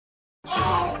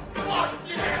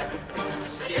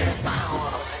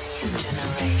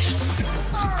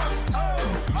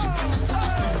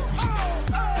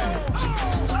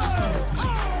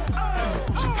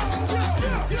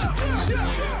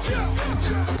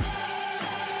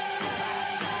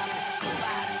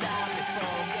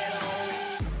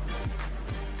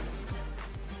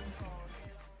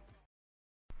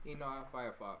know I have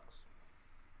Firefox.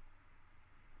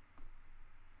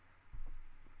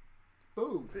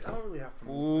 Boom. I don't really have to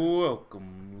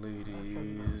Welcome,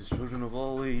 ladies, children of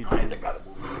all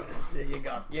ages.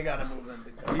 Yeah, you gotta move them.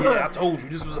 Yeah, I told you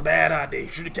this was a bad idea. You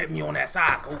should have kept me on that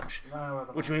side, coach.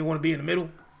 What, you ain't want to be in the middle?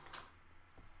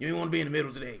 You ain't want to be in the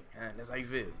middle today. That's how you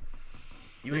feel.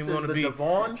 You ain't want to be.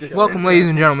 Welcome, ladies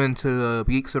and gentlemen, to the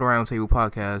Geeks of the Roundtable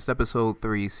podcast, episode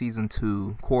 3, season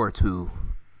 2, core 2.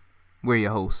 We're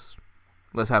your hosts.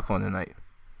 Let's have fun tonight.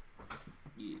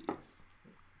 Yes.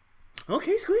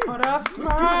 Okay, Squid. Put a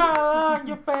smile on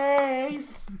your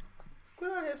face.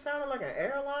 Squid out here sounding like an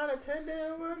airline attendant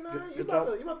and whatnot. You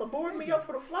about to board me up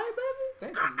for the flight,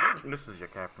 baby? Thank you. This is your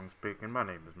captain speaking. My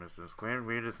name is Mr. Squid.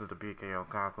 This is the BKL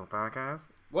Cockle podcast.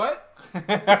 What?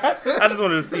 I just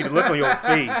wanted to see the look on your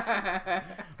face.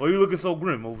 Why you looking so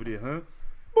grim over there, huh?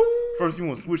 First you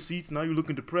want to switch seats, now you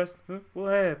looking depressed, huh?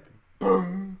 What happened?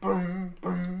 Boom, boom,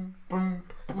 boom, boom.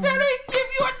 That ain't give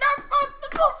you enough of the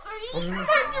pussy.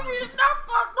 That give you enough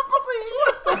of the pussy.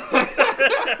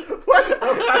 What the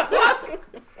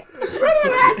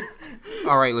fuck?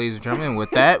 All right, ladies and gentlemen, with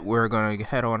that, we're going to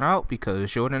head on out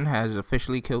because Jordan has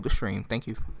officially killed the stream. Thank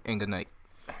you and good night.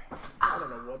 I don't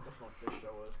know what the fuck this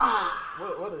show is.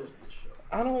 What is this show?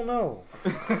 I don't know.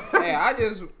 Hey, I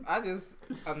just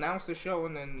announced the show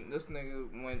and then this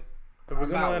nigga went. We're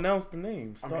gonna announce the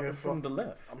name. Starting from the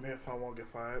left. I'm here so I won't get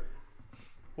fired.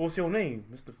 What's your name,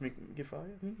 Mr. Get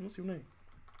Fired? What's your name?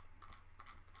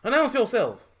 Announce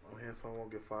yourself. I'm here so I won't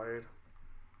get fired.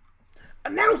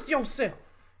 Announce yourself.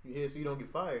 You here so you don't get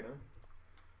fired, huh?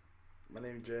 My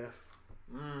name's Jeff.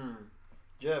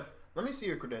 Jeff, let me see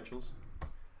your credentials.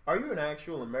 Are you an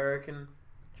actual American,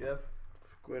 Jeff?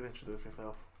 Go ahead and introduce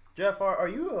yourself. Jeff, are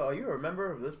you a member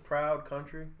of this proud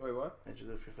country? Wait, what?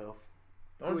 Introduce yourself.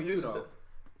 Who are you, though?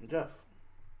 Jeff.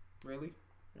 Really?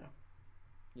 Yeah.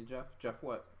 You Jeff? Jeff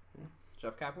what?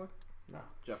 Jeff Kaplan? No.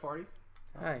 Jeff Hardy?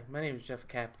 Hi, my name is Jeff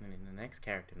Kaplan, and the next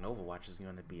character in Overwatch is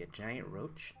going to be a giant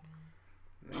roach.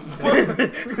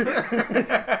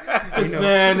 This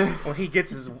man. When he gets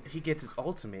his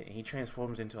ultimate, and he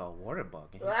transforms into a water bug.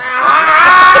 And he starts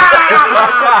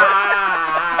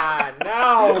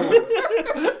No.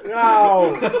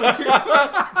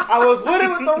 I was with it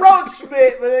with the roach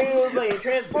bit, but then he was like, he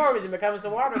transforms and becomes a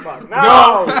water bug.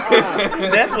 No.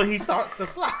 That's when he starts to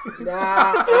fly.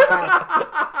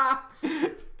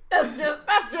 That's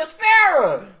just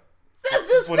Farrah. That's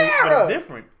just But Farrah. it's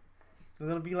different. It's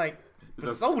gonna be like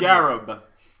the scarab.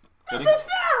 This is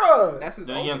Farrah. That's his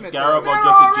Then you have ultimate scarab though. or Farrah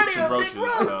just already Egyptian a big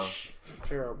roaches. roach.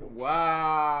 Terrible.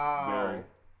 Wow. Very.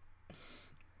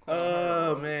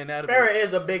 oh man, that'd Farrah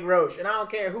is a big roach, and I don't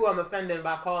care who I'm offending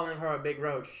by calling her a big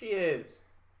roach. She is.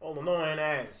 Old annoying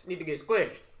ass. Need to get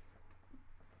squished.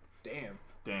 Damn.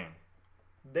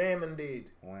 Damn indeed.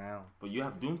 wow. But you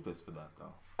have Doomfist for that,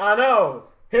 though. I know.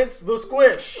 Hence the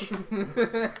squish.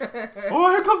 Oh,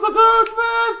 here comes the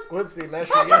Doomfist! Quincy, that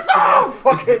shit yesterday,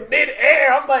 fucking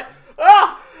mid-air. I'm like,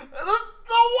 the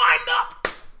wind up.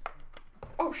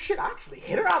 Oh shit, I actually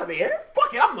hit her out of the air?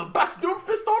 Fuck it, I'm the best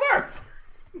Doomfist on earth.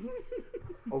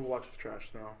 Overwatch is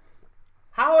trash now.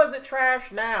 How is it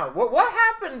trash now? What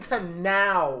happened to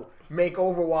now make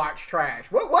Overwatch trash?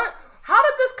 What? How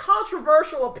did this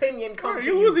controversial opinion come to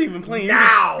you? You wasn't even playing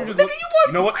now. You just Nigga, you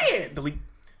wasn't playing. What? Delete.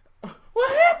 What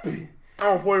happened? I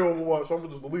don't play Overwatch, so I'm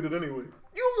gonna just delete it anyway.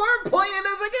 You weren't playing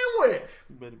to begin with.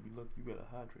 You better be lucky. You better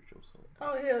hydrate yourself.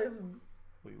 Oh yeah,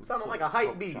 sounding like a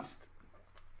hype beast.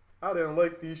 I didn't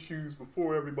like these shoes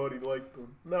before everybody liked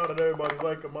them. Now that everybody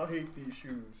like them, I hate these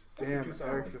shoes. That's Damn, what you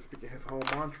sound Eric's like. just speaking his whole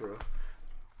mantra.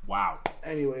 Wow.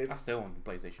 Anyways, I still want the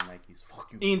PlayStation Nikes.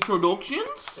 Fuck you. Introductions,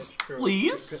 That's true.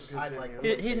 please. I'd like them.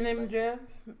 Hidden name, Jeff.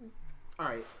 All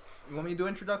right. You want me to do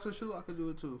introductions too? I could do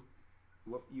it too.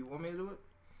 What, you want me to do it?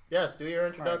 Yes, do your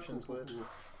introductions, All right, Squid.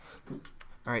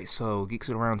 All right, so Geeks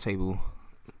of the Roundtable.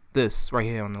 This right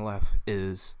here on the left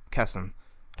is Kesson.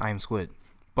 I am Squid.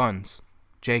 Buns.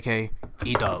 JK.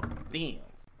 E-Dub. Damn.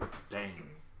 Dang.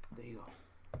 There you go.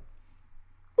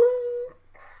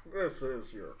 This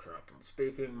is your captain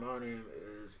speaking. My name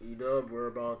is E-Dub. We're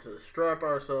about to strap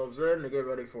ourselves in to get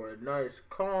ready for a nice,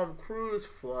 calm cruise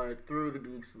flight through the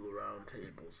Geeks of the Round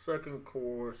Table. Second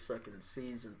core, second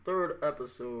season, third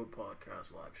episode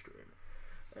podcast live stream.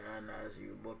 And as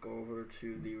you look over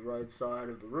to the right side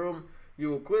of the room, you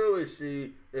will clearly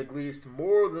see at least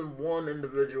more than one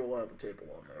individual at the table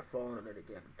on their phone at any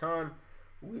given time.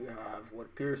 We have what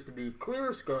appears to be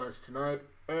clear skies tonight,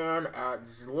 and at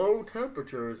low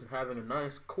temperatures, having a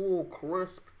nice, cool,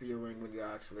 crisp feeling when you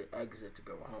actually exit to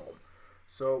go home.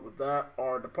 So with that,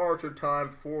 our departure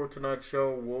time for tonight's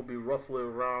show will be roughly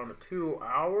around 2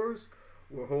 hours.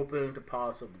 we're hoping to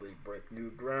possibly break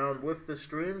new ground with the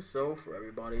stream. So for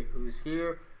everybody who's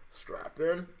here, strap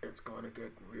in. It's going to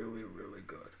get really, really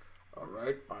good. All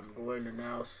right, I'm going to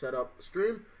now set up the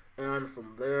stream, and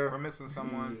from there, We're missing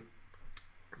someone.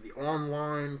 The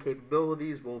online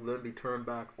capabilities will then be turned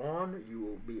back on. You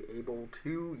will be able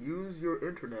to use your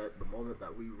internet the moment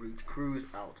that we reach cruise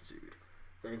altitude.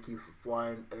 Thank you for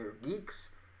flying Air Geeks,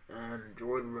 and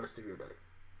enjoy the rest of your day.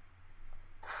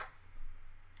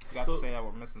 You got to say that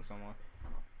we're missing someone.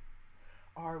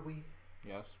 Are we?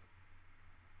 Yes.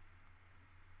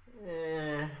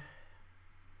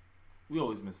 We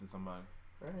always missing somebody.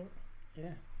 Right?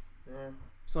 Yeah. Yeah.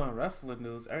 So in wrestling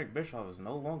news, Eric Bischoff is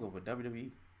no longer with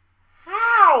WWE.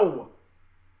 How?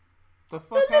 The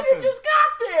fuck happened? Just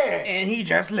got there. And he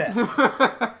just left.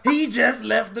 He just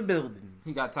left the building.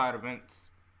 He got tired of Vince.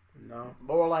 No,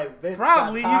 more like Vince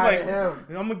Probably. He's got like, tired of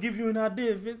him. I'm going to give you an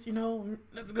idea, Vince. You know,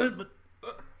 that's good, but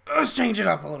let's change it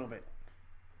up a little bit.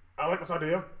 I like this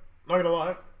idea. Not gonna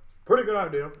lie. Pretty good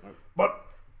idea. But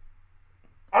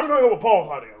I'm gonna go with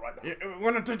Paul's idea right now. Yeah,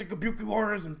 we're going to take the Kabuki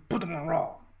Warriors and put them on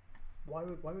Raw. Why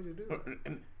would you do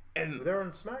that? And They're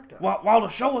on SmackDown. while the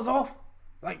show is off,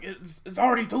 like it's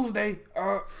already Tuesday.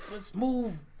 Let's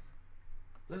move.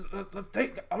 Let's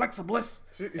take Alexa Bliss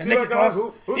See and that Nikki guy? Cross.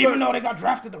 Who's Even that? though they got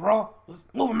drafted to Raw, let's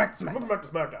move them back to Moving SmackDown. back to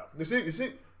SmackDown. You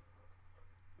see,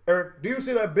 Eric, do you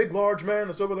see that big, large man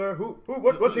that's over there?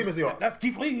 What team is he on? That's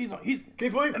Keith Lee. He's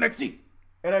Keith Lee? NXT.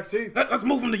 NXT? Let's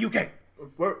move him to UK.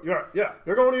 Yeah,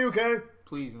 you're going to UK.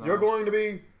 Please, no. You're going to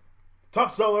be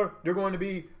top seller. You're going to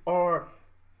be our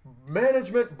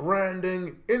management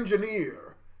branding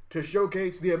engineer to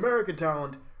showcase the American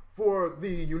talent for the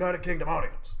United Kingdom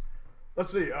audience.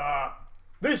 Let's see.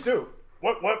 These two.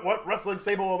 What wrestling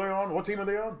stable are they on? What team are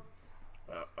they on?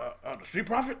 The Street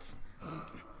Profits.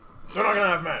 They're not going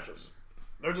to have matches.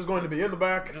 They're just going to be in the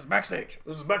back. Just backstage.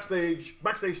 This is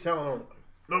backstage talent only.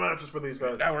 No matches for these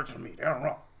guys. That works for me. They're on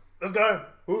Raw. This guy,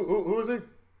 who is he?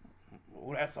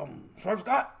 Oh, that's Swerve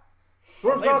Scott.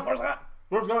 Swerve Swerve Scott. Scott.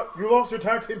 Swerve Scott, you lost your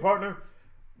tag team partner.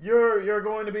 You're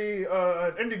going to be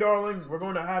an indie darling. We're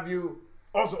going to have you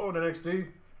also on NXT.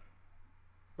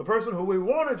 The person who we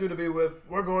wanted you to be with,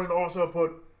 we're going to also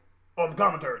put on the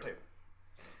commentary table.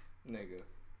 Nigga.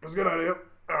 That's a good idea.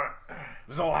 All right.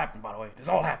 This all happened, by the way. This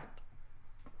all happened.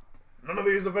 None of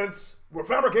these events were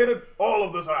fabricated. All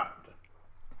of this happened.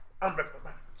 I'm Vince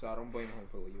McMahon. So I don't blame him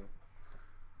for leaving.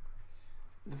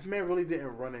 This man really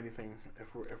didn't run anything.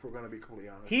 If we're gonna be completely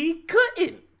honest, He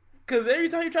couldn't. Because every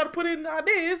time you try to put in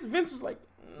ideas, Vince was like,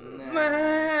 nah,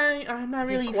 I'm not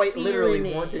really He quite literally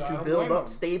feeling it. wanted to build up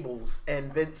stables,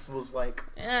 and Vince was like,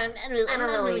 I'm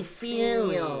not really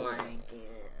feeling it.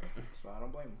 So I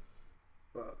don't blame him.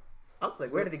 but I was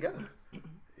like, where did he go?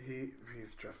 he's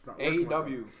just not. working like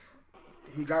AEW.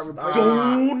 that. He got replaced.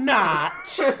 Do not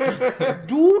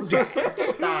do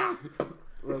that.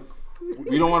 Look,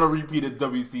 We don't want to repeat a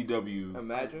WCW.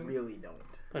 Imagine. Really don't.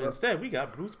 But instead, we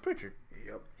got Bruce Pritchard.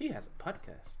 yep. He has a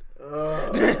podcast.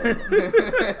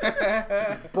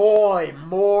 Boy,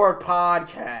 more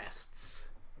podcasts.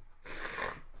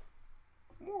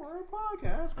 More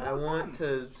podcast. I want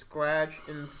to scratch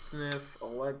and sniff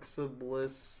Alexa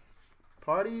Bliss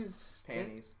parties.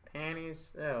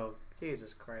 Panties. Oh,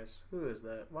 Jesus Christ. Who is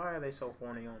that? Why are they so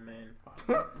horny on men?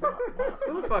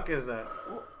 Who the fuck is that?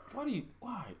 Why do you?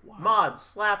 Why? Mod,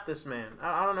 slap this man.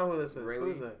 I don't know who this is. Really?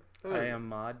 Who is that? Who I is it? am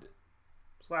Mod.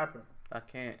 Slap him. I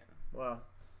can't. Wow.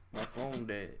 My phone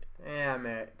dead. Damn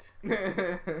it.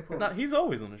 Nah, he's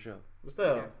always on the show. But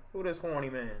still, Yeah. who this horny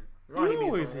man? Why You he be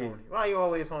always so here. horny? Why you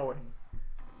always horny?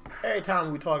 Every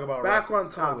time we talk about Back wrestling, on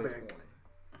it's always topic. horny.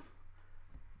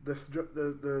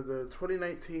 The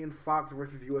 2019 Fox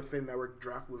versus USA Network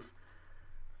draft was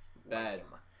Bad.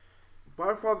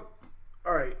 by far.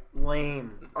 All right,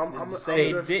 Lame. I'm Just They say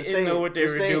it. didn't Just say know it. what they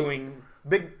Just were say it. doing.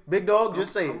 Big dog,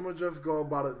 just say it. I'm gonna just go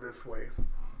about it this way.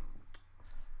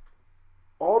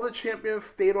 All the champions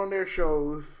stayed on their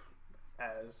shows.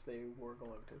 As they were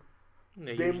going to.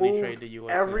 They They usually moved trade the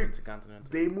US every- Intercontinental.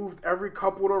 They moved every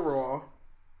couple to Raw.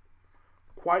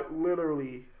 Quite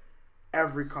literally,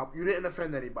 every couple. You didn't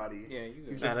offend anybody. Yeah, you You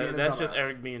good. just being a That's just dumbass.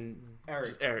 Eric being Eric.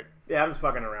 Just Eric. Yeah, I'm just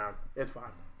fucking around. It's fine.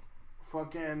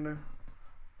 Fucking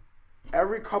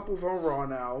every couple's on Raw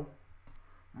now,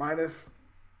 minus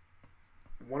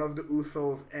one of the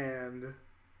Usos and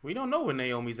We don't know where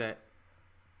Naomi's at.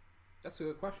 That's a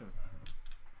good question.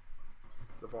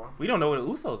 Devon. We don't know where the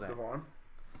Usos at. Devon.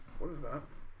 What is that?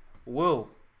 Will,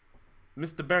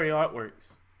 Mr. Barry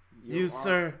Artworks, you,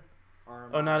 sir,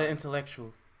 are not an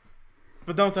intellectual.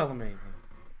 But don't tell him anything.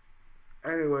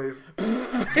 Anyways,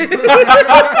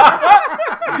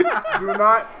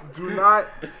 do not.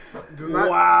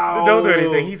 Wow. Don't do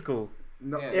anything. He's cool.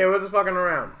 No, Yeah, we're just fucking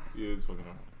around. Yeah, it's fucking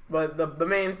up. But the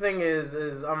main thing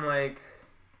is I'm like,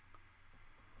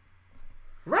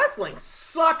 wrestling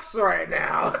sucks right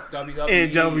now. WWE.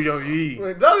 In WWE.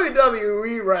 Like,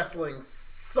 WWE wrestling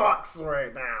sucks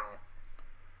right now.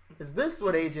 Is this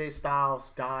what AJ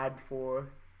Styles died for?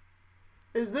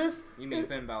 Is this? You mean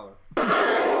Finn Balor?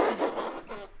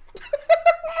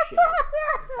 Shit.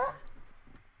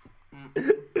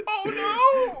 Oh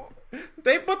no!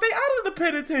 But they out of the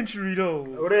penitentiary though.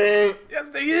 Oh, they ain't. Yes,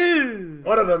 they is.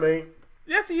 One of them ain't.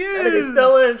 Yes, he That is. nigga's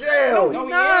still in jail. No, he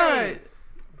he not. ain't.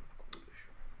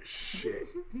 shit.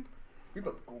 You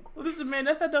better Google. Well, listen, man,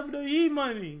 that's that WWE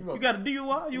money. Well- You got a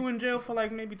DUI, you in jail for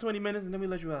like maybe 20 minutes, and then we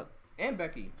let you out. And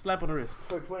Becky. Slap on the wrist.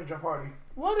 So explain Jeff Hardy.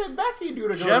 What did Becky do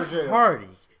to go Jeff to jail? Hardy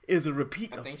is a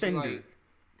repeat I think offender. she like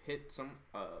hit some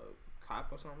cop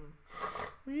or something.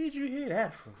 Where did you hear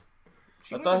that from?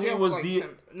 She I went thought to he jail for, was like, the- 10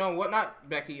 No, what? Not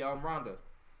Becky. Ronda.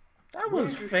 That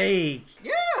was fake.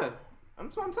 Yeah, I'm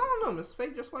telling them it's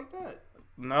fake, just like that.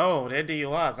 No, their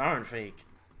DUIs aren't fake.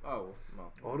 Oh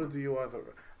no. All the DUIs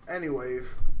are. Anyways,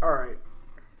 alright.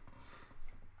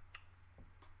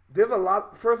 There's a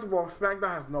lot. First of all,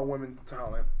 SmackDown has no women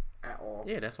talent at all.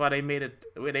 Yeah, that's why they made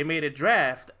a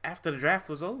draft after the draft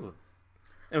was over.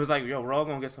 It was like, yo, we're all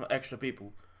gonna get some extra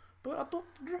people. But I thought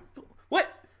the draft.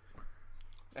 What?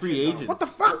 Free agents. What the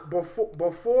fuck?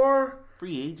 Before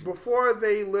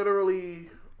they literally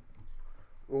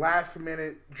last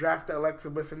minute drafted Alexa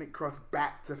Bliss and Nick Cross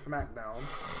back to SmackDown,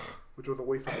 which was a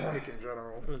waste of a pick in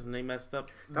general. Listen, they messed up.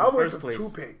 In That was the a waste first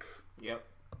of place. 2 picks. Yep.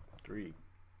 3.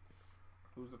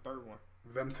 Who's the third one?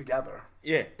 Them together.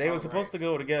 Yeah, they were Oh, supposed right. to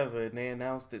go together, and they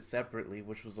announced it separately,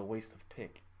 which was a waste of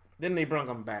pick. Then they brought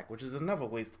them back, which is another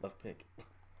waste of pick.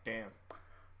 Damn.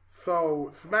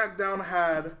 So SmackDown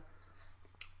had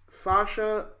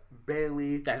Sasha,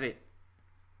 Bailey, That's it.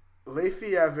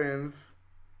 Lacey Evans,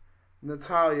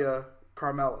 Natalia,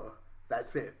 Carmella.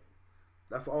 That's it.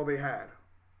 That's all they had.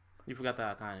 You forgot the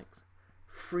Iconics.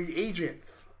 Free agents.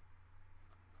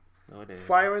 Oh, they.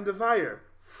 Fire and Desire.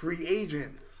 Free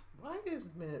agents. Why is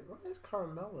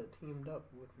Carmella teamed up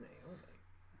with Naomi?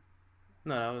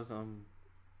 No, that was A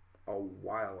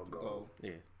while ago. Go.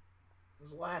 yeah, It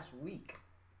was last week.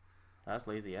 that's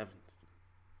Lazy Evans.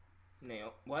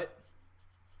 Nail. What?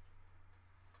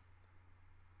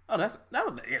 Oh, that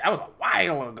was a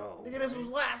while ago. Nigga, this was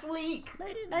last week.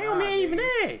 Naomi ain't even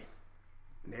there.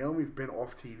 Naomi's been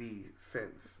off TV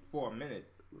since. For a minute.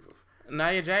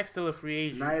 Nia Jax's still a free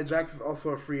agent. Nia Jax is also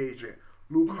a free agent.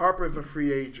 Luke Harper's a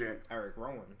free agent. Eric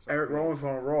Rowan. Eric Rowan's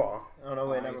on Raw. Oh no,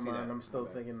 wait, I never see mind. that. I'm still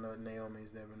Okay. thinking that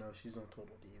Naomi's there, but no, she's on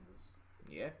Total Divas.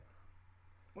 Yeah.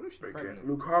 What if she's Again, pregnant?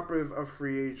 Luke Harper's a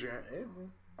free agent. Maybe.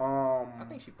 I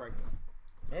think she's pregnant.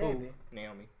 Maybe.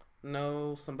 Naomi.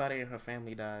 No, somebody in her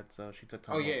family died, so she took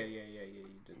time Oh off. yeah. You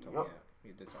did tell me Yep. that.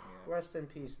 You did tell me that. Rest in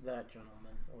peace, that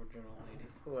gentleman or gentle lady,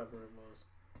 whoever it was.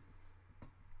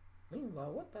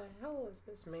 Meanwhile, what the hell is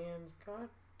this man's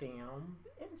goddamn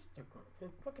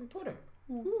Instagram, fucking Twitter?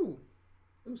 Ooh.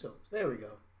 Usos. There we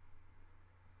go.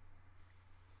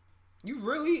 You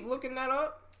really looking that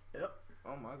up? Yep.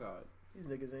 Oh my god. These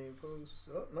niggas ain't post.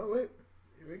 Oh no, wait.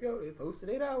 Here we go. They posted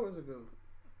 8 hours ago.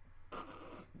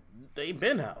 They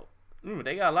been out. Remember,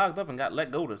 they got locked up and got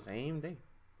let go the same day.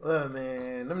 Oh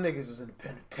man, them niggas was in the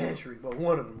penitentiary, but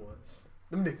one of them was.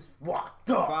 Them niggas locked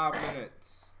up. 5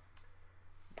 minutes.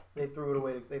 They threw it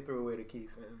away. They threw away the key,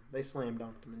 fam. They slam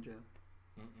dunked him in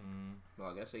jail.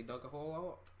 Well, I guess they dug a hole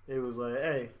out. It was like,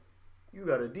 hey, you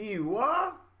got a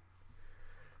DUI?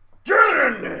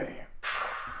 Get in there!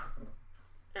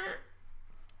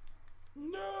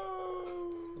 No.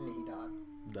 And he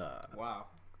died. Duh. Wow.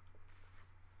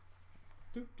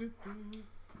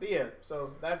 But yeah,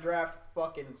 so that draft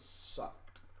fucking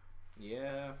sucked.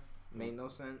 Yeah. Made no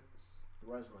sense.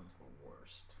 Wrestling's the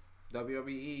worst.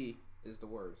 WWE is the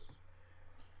worst.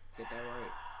 Get that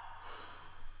right.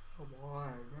 Come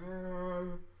on,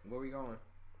 man. Where we going?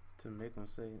 To make them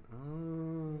say,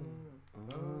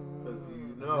 Because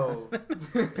you know,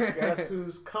 guess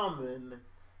who's coming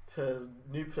to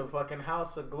fucking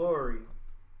House of Glory?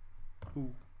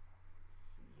 Who?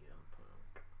 CM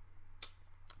Punk.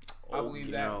 I believe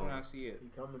that when I see it. He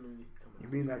coming. You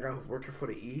mean that guy who's working for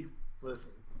the E?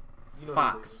 Listen, you know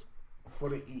Fox. For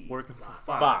the E. Working for Fox.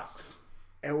 Fox.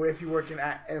 And where's he working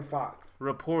at in Fox?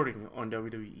 Reporting on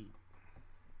WWE.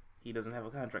 He doesn't have a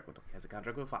contract with them. He has a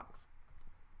contract with Fox.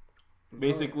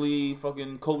 Basically,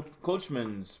 fucking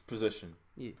Coachman's position.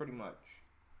 Yeah. Pretty much.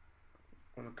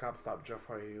 When the cop stopped Jeff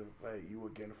Hardy, he was like, you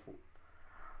again fool.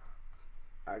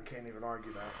 I can't even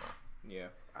argue that. Yeah.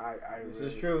 This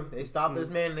really, is true. They stopped this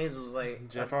man and he was like,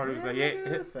 Jeff Hardy was like,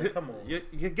 It's like, come on.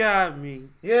 you got me.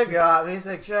 You got me. He's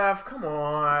like, Jeff, come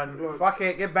on. Look, Fuck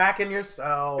it. Get back in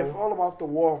yourself. It's all about the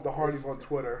war of the Hardys on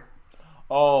Twitter.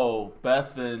 Oh,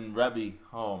 Beth and Rebby.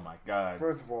 Oh my God.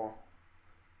 First of all,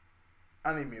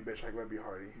 I need me a bitch like Rebby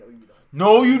Hardy.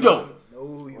 No, you don't.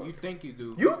 No, You think you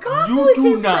do? You constantly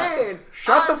do keep not. saying,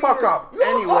 Shut the I fuck need a- up. You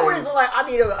Anyway. always like, I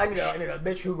need a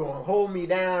bitch who gonna hold me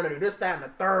down and do this, that, and the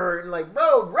third. And like,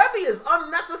 bro, Rebby is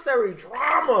unnecessary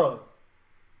drama.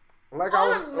 Like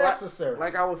Unnecessary.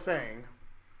 Like I was saying,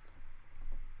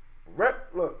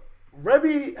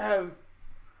 Rebby has,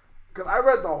 because I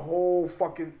read the whole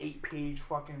fucking 8-page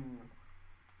fucking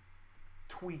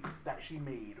tweet that she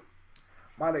made.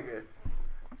 My nigga,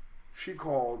 she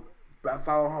called Beth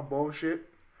out on her bullshit.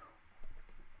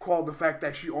 Called the fact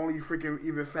that she only freaking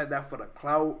even said that for the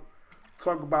clout.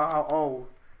 Talk about how, oh,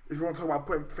 if you want to talk about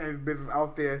putting fans' business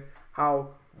out there, how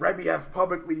Rebby has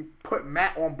publicly put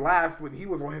Matt on blast when he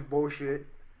was on his bullshit.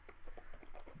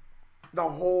 The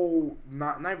whole,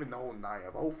 not even the whole 9 yards,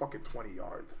 the whole fucking 20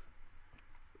 yards.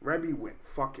 Rebby went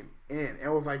fucking in.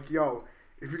 And was like, yo,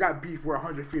 if you got beef, we're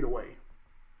 100 feet away.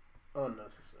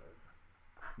 Unnecessary.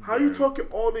 How you talking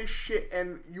all this shit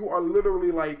and you are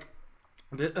literally like,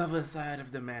 The other side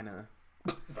of the manor.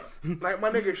 my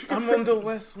nigga, she can I'm send- on the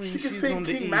west wing. She can She's send on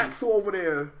the King east. Maxwell over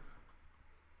there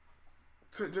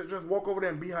to just walk over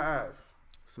there and beat her ass.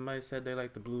 Somebody said they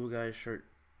like the blue guy's shirt.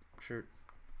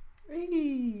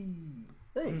 Hey,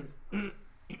 thanks. Where'd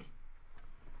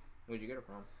you get it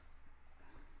from?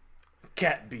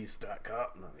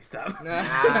 Catbeast.com. No, stop.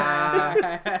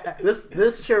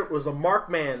 This shirt was a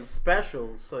Markman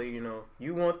special, so you know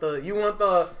you want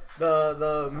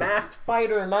the Masked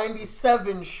Fighter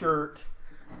 '97 shirt,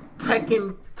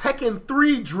 Tekken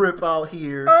 3 drip out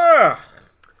here.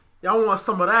 Y'all want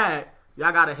some of that?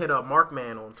 Y'all gotta hit up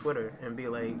Markman on Twitter and be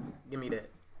like, give me that.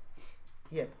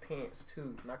 He had the pants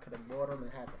too, and I could have bought them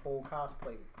and had the whole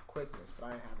cosplay quickness, but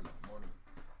I didn't have enough money,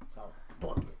 so I was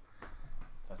like, fuck it.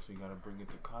 That's what you gotta bring it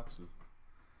to Katsu.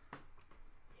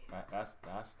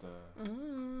 That's the.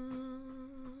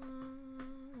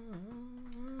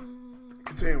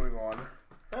 Continuing on.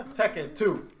 That's Tekken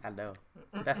 2. I know.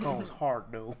 That song's hard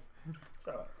though.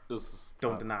 This is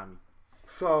Don't deny me.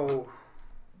 So,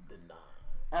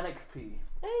 NXT.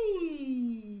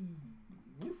 Hey,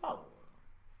 you follow.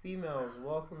 Females,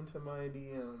 welcome to my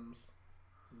DMs.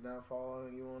 He's now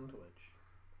following you on Twitch.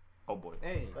 Oh boy.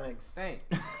 Hey, Thanks. thanks.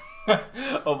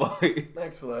 Oh boy.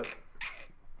 Thanks for that.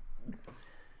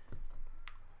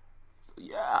 So,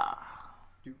 yeah.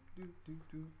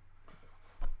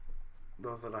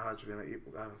 Those are the 100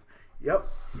 equal guys. Yep.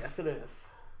 Yes, it is.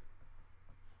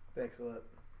 Thanks for that.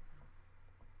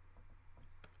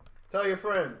 Tell your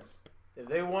friends if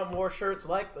they want more shirts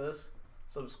like this.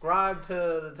 Subscribe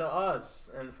to us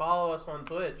and follow us on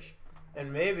Twitch.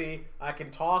 And maybe I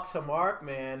can talk to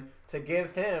Markman to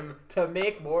give him to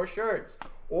make more shirts.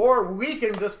 Or we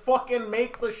can just fucking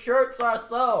make the shirts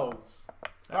ourselves.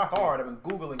 It's not hard. I've been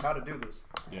Googling how to do this.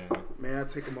 Yeah. May I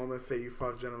take a moment and say you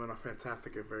 5 gentlemen are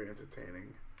fantastic and very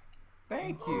entertaining.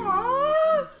 Thank you.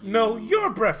 No, you're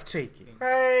breathtaking.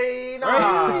 Hey,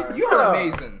 nah. Right? You're shut up.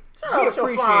 amazing. Shut We up with your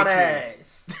appreciate fine you.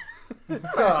 ass. Oh,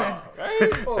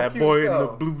 That cute boy in the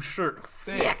self. blue shirt.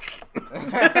 Yo.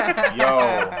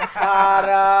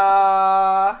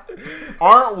 Ta-da.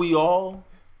 Aren't we all?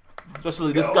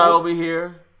 Especially this guy over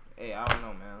here. Hey, I don't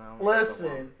know, man. I don't know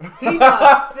Listen, he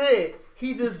not fit.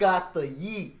 He just got the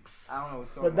yeeks. I don't know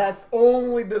what's going But on. that's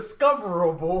only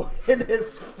discoverable in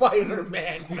his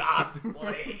Spider-Man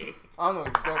cosplay. I don't know what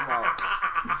you're talking about.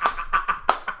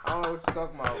 I don't know what you're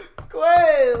talking about.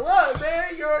 Squid, look,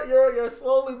 man, you're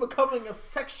slowly becoming a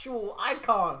sexual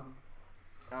icon.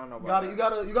 I don't know about You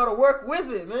gotta work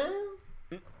with it, man.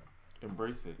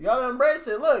 Embrace it. You gotta embrace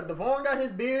it. Look, Devon got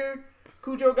his beard.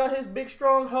 Cujo got his big,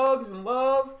 strong hugs and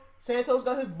love. Santos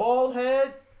got his bald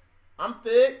head. I'm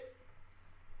thick.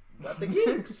 Got the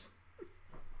geeks.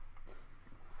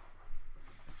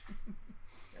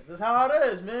 That's just how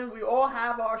it is, man. We all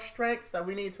have our strengths that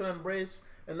we need to embrace.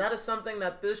 And that is something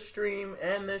that this stream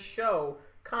and this show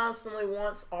constantly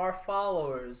wants our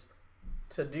followers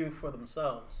to do for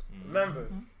themselves. Remember,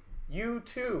 you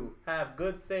too have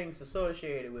good things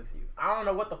associated with you. I don't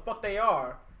know what the fuck they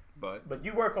are, but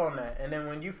you work on that. And then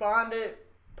when you find it,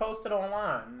 post it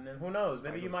online. And then who knows?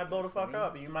 Maybe you might blow the fuck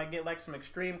up and you might get like some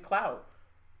extreme clout.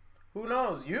 Who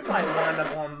knows? You might wind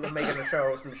up on making the show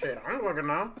or some shit. I'm working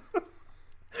on.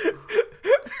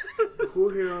 Who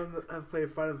here has played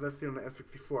Final Fantasy on the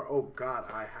N64? Oh God,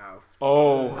 I have.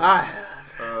 Oh. I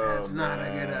have. That's not a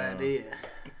good man. idea.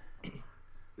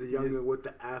 The youngin with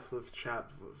the assless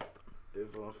chaps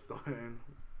is on starting.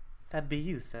 That'd be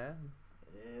you, sir.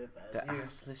 Yeah, The that's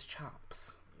you. assless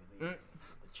chops. The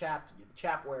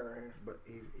chap wearer here. But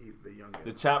he's the youngin.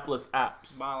 The chapless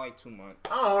apps. By like 2 months.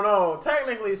 I don't know.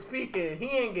 Technically speaking, he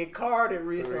ain't get carded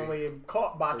recently and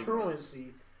caught by truancy.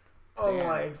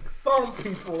 Unlike some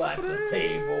people at the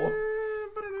table.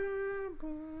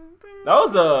 That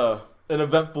was an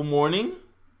eventful morning.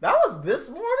 That was this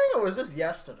morning or was this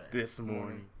yesterday? This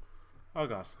morning, I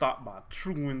got stopped by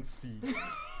truancy.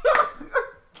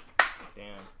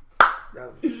 Damn.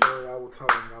 That's a story I will tell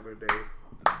another day.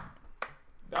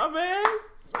 Nah, man.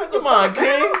 Speak your mind,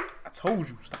 King. I told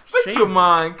you, stop Speak shaving. your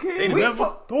mind, They King. We never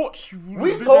to- thought you would We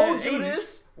have been told that you age.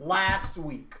 this last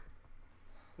week.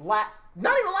 Not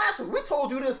even last week. We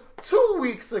told you this 2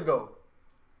 weeks ago.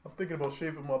 I'm thinking about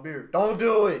shaving my beard. Don't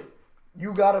do it.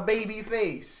 You got a baby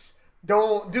face.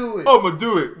 Don't do it. I'ma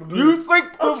do it. You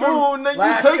take the I'll trim- moon, then you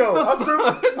last take show, the I'll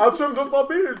sun. I trimmed up my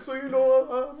beard, so you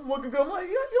know I'm looking good. I'm like,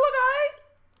 you look alright.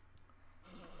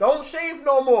 Don't shave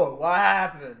no more. What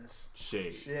happens?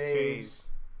 Shade. Shaves.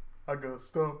 I got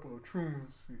stopped by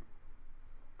truancy.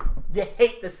 You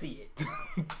hate to see it.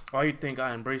 Why you think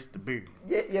I embraced the beard?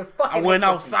 You fucking. I went hate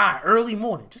to see it. outside early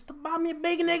morning just to buy me a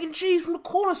bacon, egg, and cheese from the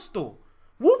corner store.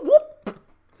 Whoop whoop.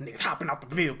 Niggas hopping out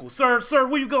the vehicle. Sir,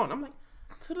 where you going? I'm like,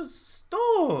 to the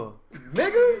store.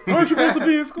 Nigga. Aren't you supposed to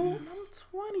be in school? I'm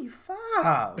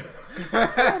 25.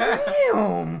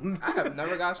 Damn. I have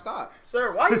never got stopped.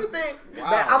 Sir, why you think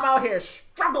that I'm out here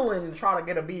struggling to try to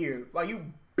get a beard while you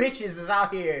bitches is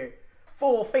out here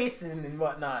full faces and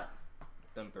whatnot?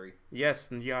 Them 3. Yes,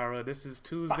 Yara, this is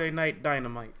Tuesday Night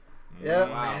Dynamite. Yeah.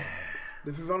 Wow.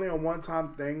 This is only a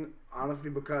one-time thing, honestly,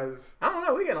 because I don't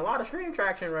know. We getting a lot of stream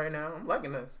traction right now. I'm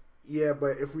liking this. yeah,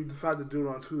 but if we decide to do it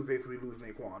on Tuesdays, we lose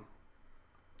Naquan.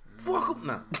 Fuck him.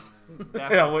 Nah.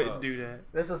 That's I what's wouldn't up. do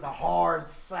that. This is a hard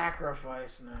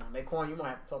sacrifice now. Naquan, you might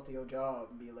have to talk to your job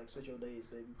and be like, switch your days,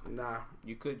 baby. Nah,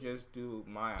 You could just do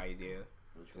my idea.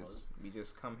 Which Just, was? we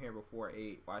just come here before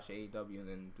 8, watch AEW, and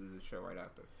then do the show right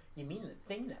after. You mean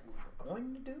the thing that we were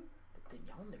going to do? But then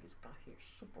y'all niggas got here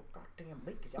super goddamn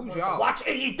late because y'all Who's wanted to y'all? watch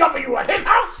AEW at his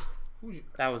house?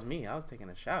 That was me. I was taking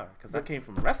a shower because I came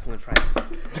from wrestling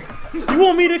practice. You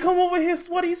want me to come over here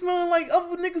sweaty, smelling like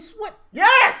other niggas sweat?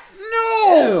 Yes!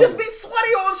 No! Just be sweaty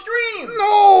on stream!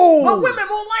 No! But women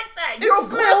won't like that. You're It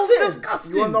smells aggressive.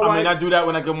 disgusting. you wanna know I why? mean, I do that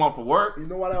when I come off of work. You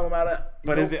know why that don't matter?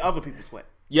 But is it other people's sweat?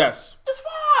 Yes. It's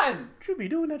fine. What you be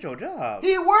doing at your job?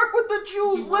 He worked with the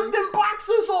Jews lifting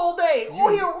boxes all day. All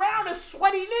he around is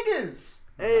sweaty niggas.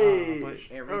 Hey, but-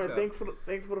 Herman, thanks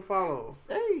for the follow.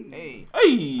 Hey. Hey.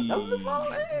 Hey. That was the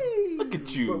follow. Hey. Look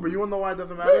at you. But you wanna know why it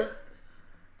doesn't matter?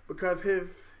 Because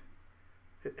his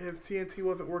TNT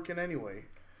wasn't working anyway.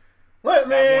 Look, That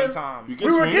man. one time. You can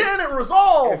We were swing it. getting it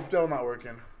resolved. It's still not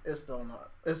working. It's still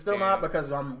not. It's still Damn. not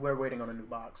because we're waiting on a new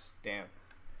box. Damn.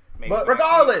 Maybe But back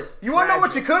regardless, you want to know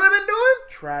what you could have been doing?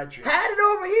 Tragic. Had it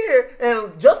over here,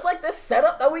 and just like this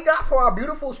setup that we got for our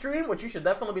beautiful stream, which you should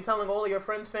definitely be telling all of your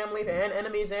friends, family, and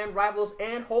enemies, and rivals,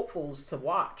 and hopefuls to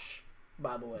watch,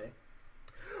 by the way.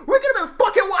 We could have been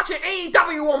fucking watching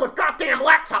AEW on the goddamn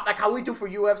laptop like how we do for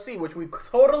UFC, which we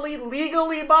totally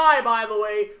legally buy, by the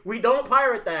way. We don't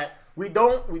pirate that. We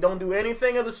don't do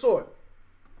anything of the sort.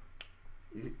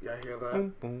 Y'all hear that?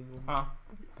 Boom, boom. Huh?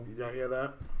 Y'all hear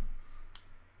that?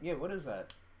 Yeah, what is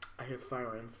that? I hear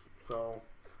sirens, so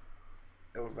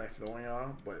it was nice knowing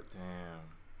y'all, but Damn.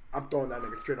 I'm throwing that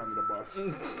nigga straight under the bus.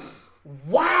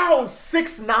 Wow,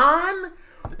 6ix9ine?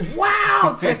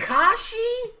 Wow, Takashi?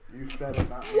 You said it,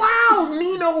 not me. Wow,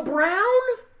 Nino Brown?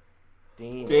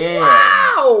 Damn.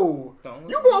 Wow! Don't-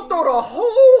 You gonna throw the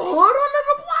whole hood under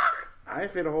the block? I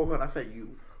didn't say the whole hood. I said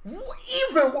you.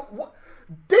 What?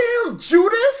 Damn,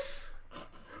 Judas?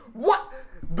 What?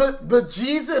 The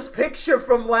Jesus picture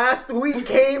from last week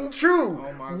came true.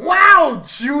 Oh my God. Wow,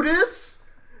 Judas.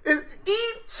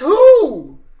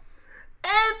 E2.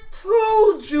 And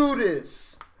 2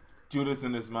 Judas. Judas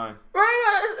in his mind.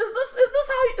 Right? Is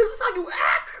this how you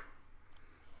act?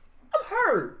 I'm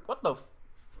hurt. What the?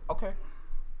 Okay.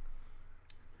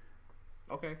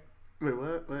 Okay. Wait,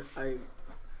 what?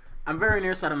 I'm very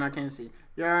nearsighted. I can't see.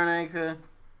 Yaranaka,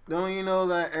 don't you know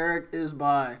that Eric is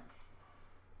bi?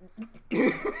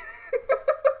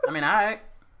 I mean, alright.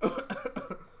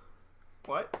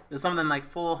 What? There's something like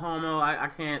full homo. I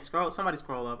can't scroll. Somebody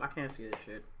scroll up. I can't see this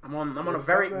shit. I'm on a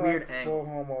very Something weird like angle.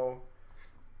 Full homo.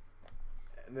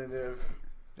 And then there's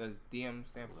Does DM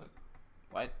stand for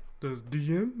what? Does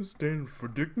DM stand for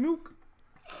dick milk?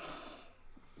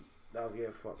 that was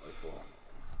getting fucked like full homo.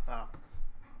 Oh.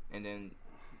 And then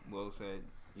Will said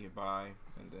you're bi,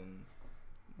 and then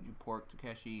You Pork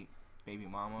Takeshi, Baby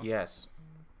Mama. Yes.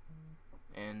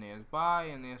 And there's Bai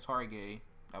and there's Hargay.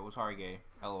 That was Hargay.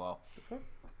 LOL.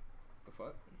 The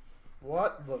fuck?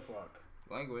 What the fuck?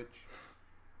 Language.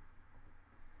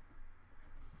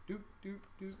 Doop, doop,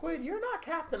 doop. Squid, you're not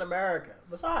Captain America.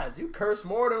 Besides, you curse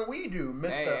more than we do,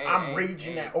 Mister. I'm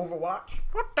raging at Overwatch.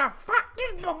 What the fuck?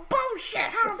 This is bullshit.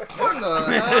 How the fuck? When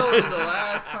the hell was the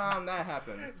last time that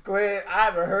happened? Squid, I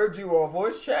haven't heard you on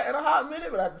voice chat in a hot minute,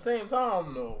 but at the same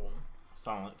time, no.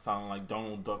 Sound like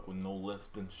Donald Duck with no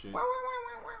lisp and shit.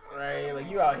 Right? Like,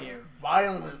 you out here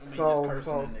violently just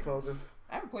cursing at niggas.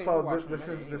 I haven't played So Overwatch this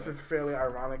in a minute is fairly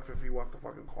ironic since he wants to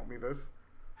fucking call me this.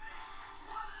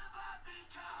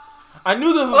 I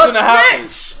knew this was gonna happen.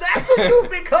 Snitch! That's what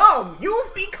you've become.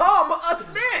 You've become a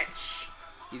snitch.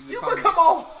 You become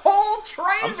a whole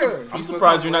traitor. I'm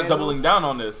surprised you're not doubling down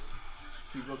on this.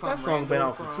 That song been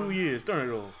out for 2 years. Turn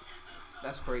it off.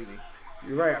 That's crazy.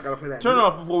 You're right. I gotta play that. Turn it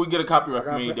off before we get a I copyright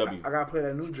from gotta, AEW. I gotta play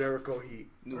that new Jericho heat.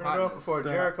 New Turn it off hotness. before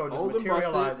Jericho just Old and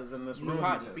materializes in this New room and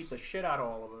hotness. just beat the shit out of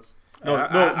all of us. No,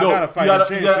 I no, got a fighting chance,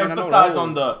 you gotta man. I know emphasize the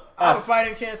on the holds. I have a S.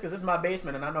 fighting chance because this is my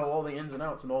basement and I know all the ins and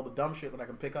outs and all the dumb shit that I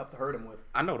can pick up to hurt him with.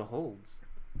 I know the holds.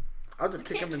 I'll just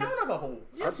kick Can't him in the. counter the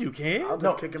holds. Yes, you can. I'll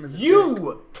just kick him in the. dick.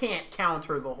 You can't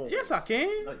counter the holds. Yes, I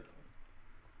can. Like,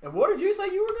 and what did you say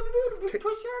you were gonna do to Kick-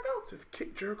 push Jericho? Just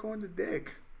kick Jericho in the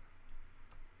dick.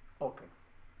 Okay,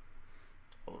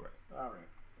 All right. all right.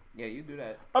 Yeah, you do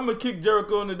that. I'm gonna kick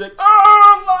Jericho in the dick.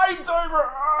 Ah, lightsaber!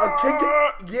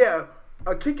 A kick,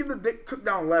 a kick in the dick took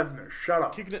down Lesnar. Shut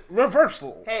up. Kicking it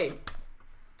reversal. Hey,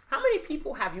 how many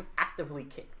people have you actively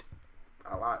kicked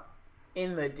A lot.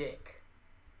 in the dick?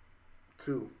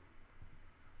 2.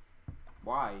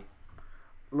 Why?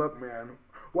 Look, man.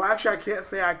 Well, actually, I can't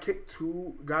say I kicked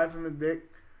 2 guys in the dick.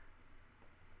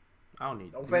 I don't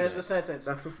need. Don't finish the sentence.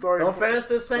 That's the story. Don't for, finish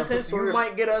this that's the sentence. story You of-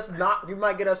 might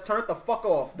get us turned the fuck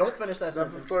off. Don't finish that That's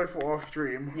sentence. the story for off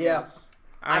stream. Yeah,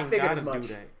 I ain't figured gotta as much. do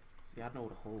that. See, I know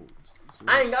the holds. See,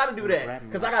 I ain't gotta do grab that me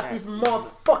because like I got that. these Boom,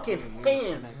 motherfucking boom,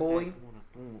 hands, like boy. that. You wanna,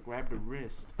 boom, grab the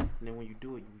wrist, and then when you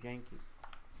do it, you yank it.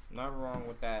 Not wrong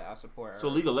with that. I support her. So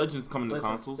League of Legends coming to Listen,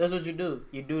 consoles. this is what you do.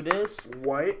 You do this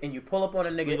What? and you pull up on a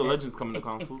nigga. League of and- Legends coming to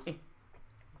consoles. Is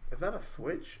that a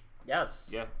Switch? Yes.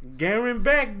 Yeah. Garen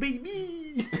back,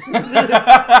 baby.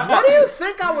 What do you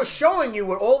think I was showing you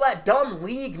with all that dumb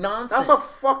league nonsense?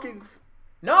 That's a fucking.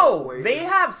 No, wait. they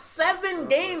have 7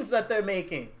 games that they're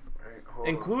making, Wait, hold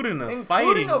on. Including a including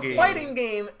fighting a game. fighting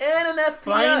game and an FPS.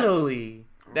 Finally,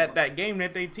 that game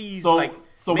that they teased So like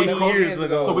so we many chrono- years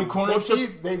ago. So we chrono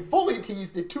shift. They fully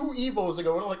teased it 2 Evos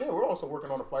ago, and they're like, "Hey, we're also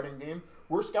working on a fighting game.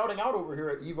 We're scouting out over here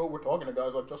at Evo. We're talking to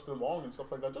guys like Justin Long and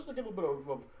stuff like that, just to get a little bit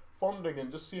of funding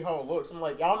and just see how it looks." I'm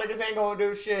like, y'all niggas ain't gonna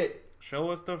do shit.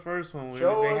 Show us the first one.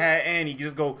 Show When they us- had Annie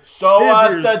just go. Show us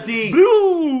 "Tibbers, the D."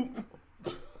 bloop."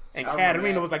 And I remember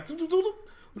Katarina that. was like, "Doo, doo, doo, doo,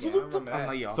 Yeah, I doo, remember doo." that. I'm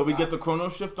like, yo. So we get the chrono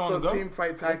shift on So the go. Team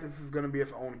Fight Tactics is gonna be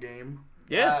its own game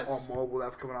yeah, Yes. on mobile.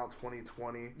 That's coming out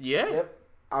 2020. yeah. Yep.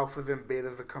 Alphas and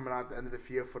betas are coming out at the end of this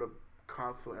year for the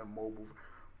console and mobile.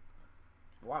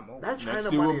 Why mobile? That China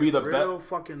Next year money will be is the real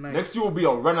fucking nice. Next year will be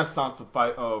a renaissance of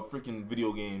freaking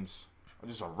video games.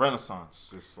 Just a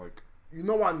renaissance. Just like You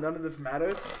know why none of this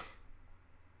matters?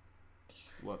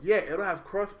 what? Yeah, it'll have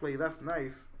crossplay. That's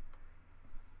nice.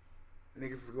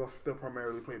 Niggas will still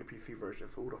primarily play the PC version,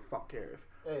 so who the fuck cares?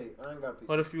 Hey, I ain't got these.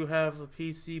 What if you have a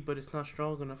PC but it's not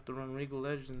strong enough to run League of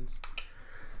Legends?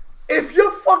 If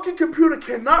your fucking computer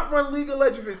cannot run League of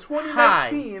Legends in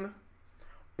 2019,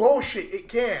 bullshit, it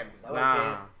can.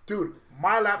 Nah. Dude,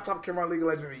 my laptop can run League of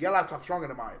Legends, and your laptop's stronger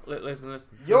than mine. Listen.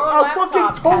 Your A laptop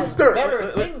fucking toaster. has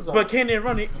better things on But it. can they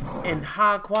run it in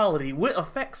high quality with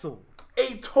effects on?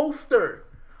 A toaster.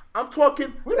 I'm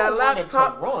talking We that don't want it to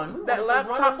laptop, run. We that want it to run and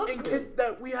laptop look in good.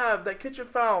 that we have, that Kitchen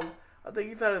found. I think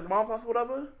he said his mom's house, or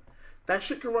whatever. That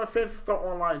shit can run Phantasy Star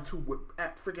Online too, with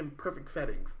at freaking perfect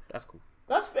settings. That's cool.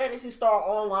 That's Fantasy Star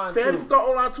Online Phantasy too. Star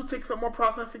Online 2 takes up more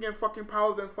processing and fucking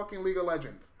power than fucking League of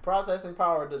Legends. Processing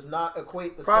power does not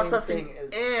equate the same Processing thing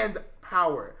as and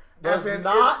power. does As in,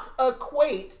 not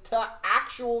equate to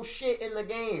actual shit in the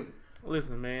game.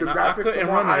 Listen, man, The I graphics couldn't are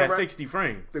more run it at high-res- 60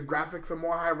 frames. the graphics are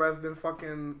more high res than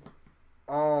fucking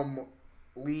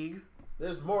League.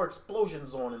 There's more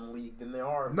explosions on in League than there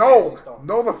are in No, Phantasy Star.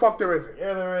 no, the fuck there isn't.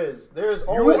 Yeah, there is. There's You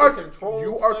always are a controlled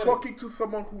you are setting. talking to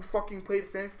someone who fucking played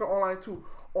Phantasy Star Online 2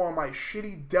 on my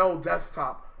shitty Dell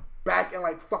desktop back in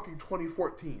like fucking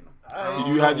 2014. Did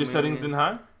you have your settings in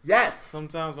high? Yes.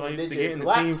 Sometimes when I Did used to your get in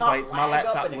the team laptop fights, my lag up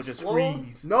laptop and would just explode?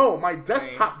 freeze. No, my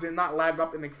desktop did not lag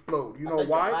up and explode. You I know said your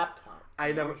why? laptop.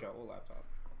 I never. Your old laptop.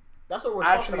 That's what we're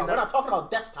Actually, talking about. We're not talking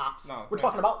about desktops. No, we're right.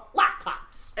 talking about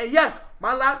laptops. yes, and yes,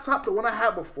 my laptop, the one I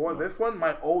had before this one,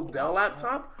 my old Dell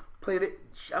laptop, played it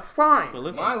just fine. But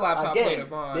listen, My laptop played Again, it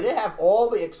fine. did it have all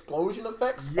the explosion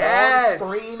effects Yes. on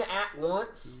screen at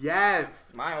once? Yes.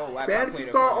 My old laptop Phantasy played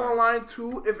it Star fine. Online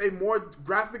 2 is a more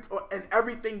graphics and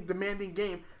everything demanding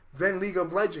game than League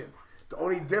of Legends. The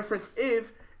only difference is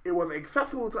it was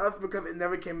accessible to us because it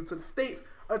never came into the States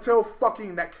until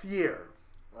fucking next year.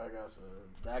 Like I said,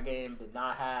 that game did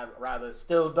not have, rather,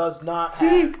 still does not See?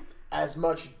 have as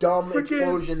much dumb Freaking-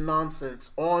 explosion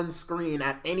nonsense on screen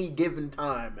at any given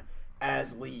time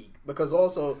as League. Because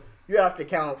also, you have to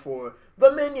count for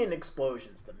the minion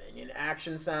explosions, the minion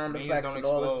action sound Minions effects, don't and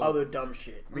all this explode. other dumb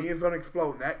shit. Minions don't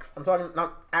explode next. I'm talking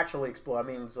not actually explode. I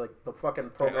mean, it's like the fucking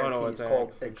program auto key is called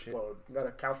attacks and shit. explode. You gotta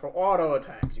account for auto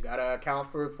attacks. You gotta account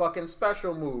for fucking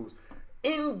special moves,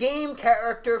 in-game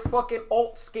character fucking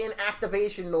alt skin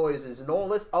activation noises, and all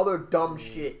this other dumb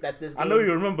shit that this game. I know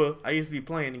you remember. I used to be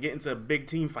playing and get into a big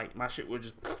team fight. My shit was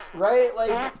just. right?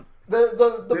 Like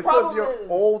the This problem was your is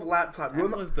old laptop. You That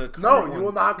know- was the no, current you will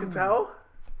one. not can tell.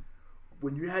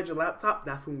 When you had your laptop,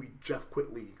 that's when we just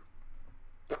quit League.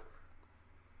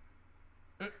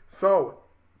 So,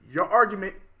 your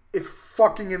argument is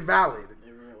fucking invalid.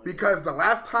 Because the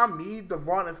last time me,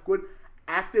 Devon, and Squid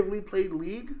actively played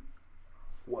League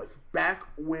was back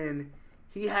when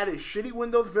he had his shitty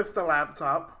Windows Vista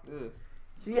laptop.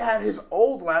 He had his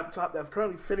old laptop that's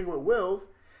currently sitting with Will's.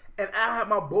 And I had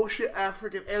my bullshit ass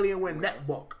freaking Alienware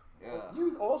netbook.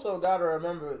 You also gotta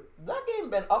remember that game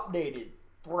been updated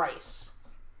thrice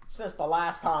since the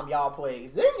last time y'all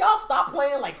played. Didn't y'all stop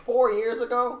playing like 4 years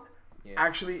ago?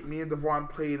 Actually, me and Devon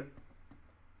played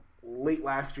late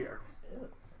last year.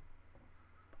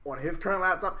 On his current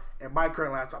laptop and my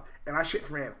current laptop. And our shit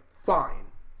ran fine.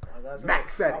 Like I said, Max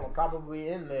I was settings. probably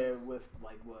in there with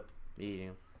like what?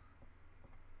 Medium.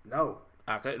 No.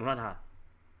 I couldn't run high.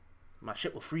 My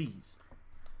shit will freeze.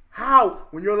 How?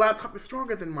 When your laptop is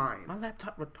stronger than mine. My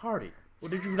laptop retarded.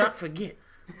 What did you not forget?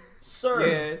 Sir,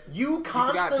 Yeah. you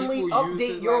got constantly people who use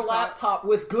update his your laptop? laptop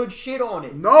with good shit on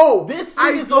it. No. This I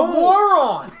is a don't.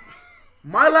 moron.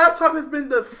 My laptop has been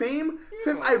the same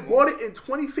since I bought it in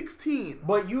 2016.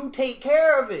 But you take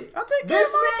care of it. I'll take care This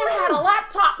of mine, man had a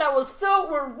laptop that was filled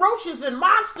with roaches and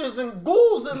monsters and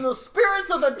ghouls and the spirits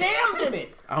of the damned in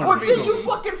it. I don't Or think did so. you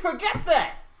fucking forget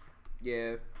that?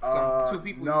 Yeah. Two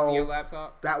people no. using your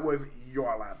laptop. That was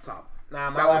your laptop. Nah,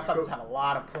 my That was laptop so- just had a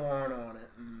lot of porn on it.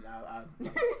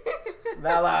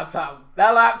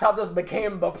 That laptop just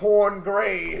became the porn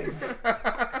grave.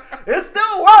 It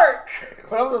still work,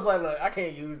 but I'm just like, look, I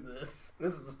can't use this.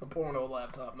 This is just the porno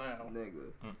laptop now.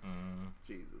 Nigga.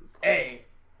 Jesus. Hey,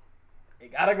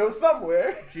 it gotta go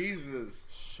somewhere. Jesus.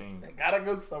 Shame. It gotta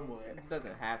go somewhere. It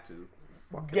doesn't have to.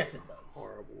 Yes, it does.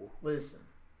 Horrible. Listen,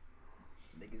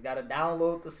 niggas gotta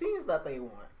download the scenes that they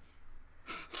want.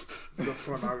 The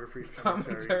pornography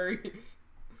cemetery. Commentary.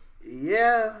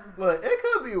 Yeah. Look, it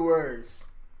could be worse.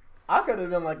 I could have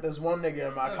been like this one nigga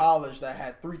in my college that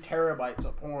had 3 terabytes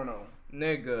of porno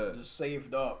Nigga. just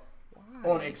saved up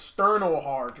Why? on external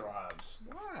hard drives.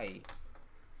 Why?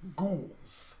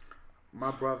 Ghouls. My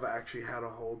brother actually had a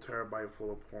whole terabyte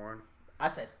full of porn. I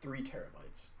said 3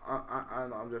 terabytes.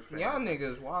 I'm just saying. Y'all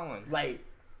niggas wildin'. Like,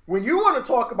 when you want to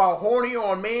talk about horny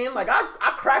on men, like I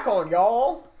crack on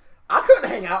y'all. I couldn't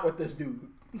hang out with this dude.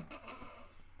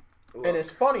 And it's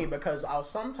funny because I'll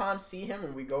sometimes see him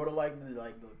and we go to like the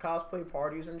cosplay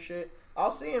parties and shit.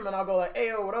 I'll see him and I'll go like, "Hey,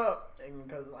 yo, what up?" And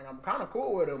because like I'm kind of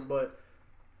cool with him, but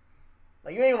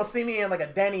like you ain't gonna see me in like a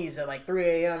Denny's at like 3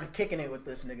 a.m. kicking it with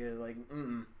this nigga. Like,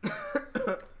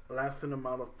 Lasting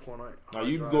amount of porn. Now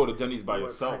you go to Denny's by with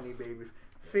yourself, Tiny babies.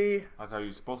 See, like how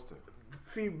you supposed to.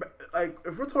 like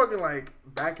if we're talking like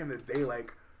back in the day,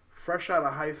 like fresh out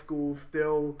of high school,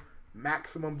 still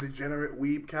maximum degenerate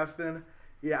weeb casting.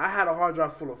 Yeah, I had a hard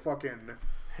drive full of fucking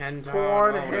Hentai.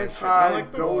 porn, all that shit. hentai,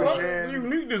 Like, the fuck do you dojins,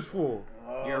 need this for?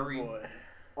 oh Yuri. boy.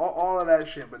 all of that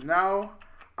shit. But now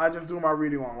I just do my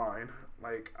reading online.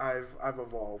 Like I've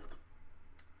evolved.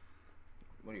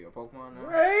 What are you, a Pokemon now?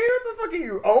 Hey, what the fuck are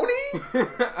you,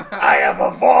 Oni? I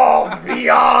have evolved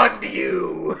beyond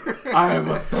you. I am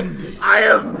ascending. I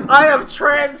have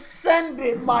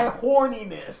transcended my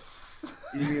horniness.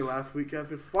 You mean last week,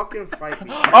 guys? Fucking fight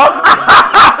me.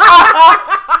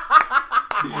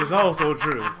 This is also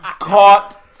true.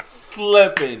 Caught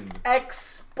slipping.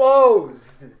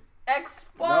 Exposed. No,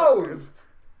 Exposed. it's-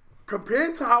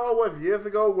 compared to how I was years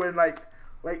ago, when like,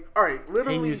 all right, He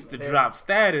literally. used to drop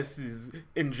statuses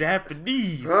in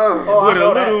Japanese Oh, with I a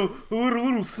know that.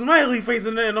 little smiley face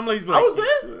in there, and I'm like, I was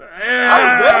there.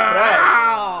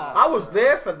 I was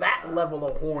there for that level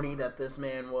of horny that this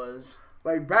man was.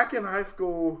 Like back in high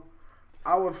school,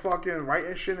 I was fucking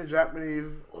writing shit in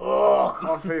Japanese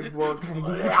on Facebook.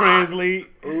 Google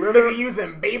Translate. Nigga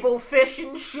using Babel fish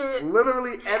and shit.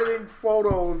 Literally editing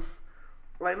photos.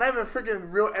 Like, not even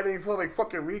freaking real editing photos, like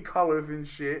fucking recolors and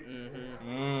shit. Like,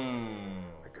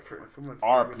 someone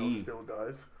RP. still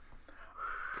does.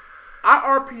 I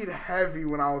RP'd heavy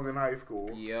when I was in high school.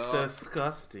 Yo.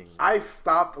 Disgusting. I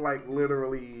stopped, like,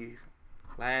 literally.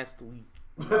 Last week.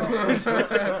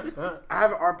 I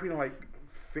haven't RP'd in, like,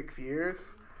 6 years.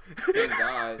 Thank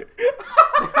God.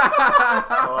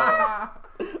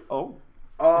 Oh.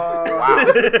 Oh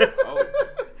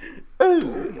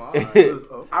my.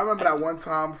 I remember that one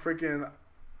time, freaking,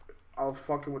 I was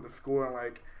fucking with the school and,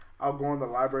 like, I'll go in the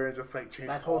library and just, like, change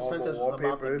That whole all the sentence was about to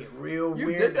wallpapers. get real You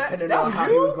weird did that? depending That on was how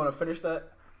you? he was going to finish that.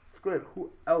 Squid,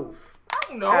 who else I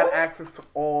don't know. had access to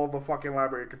all the fucking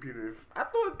library computers? I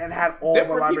thought And had all the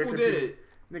different library people computers. did it.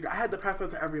 Nigga, I had the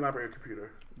password to every library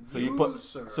computer. So you put,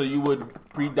 sir. so you would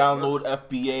pre-download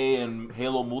FBA and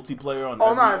Halo multiplayer on.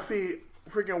 Oh, every- no, see,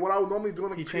 freaking what I would normally do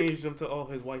in the He changed them to all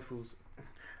his waifus.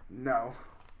 No.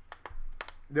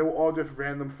 They were all just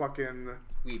random fucking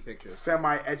Weed pictures.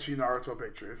 semi-etchy Naruto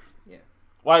pictures. Yeah.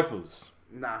 Waifus.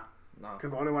 Nah. No.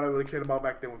 Because the only one I really cared about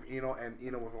back then was Eno, and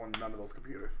Eno was on none of those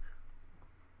computers.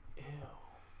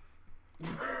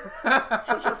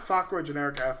 Shut your Sakura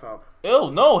generic ass up.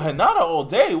 Ew, no, Hinata all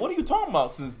day. What are you talking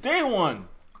about? Since day one.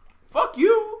 Fuck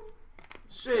you.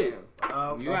 Shit.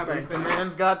 You have thanks. The offended.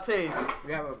 man's got taste.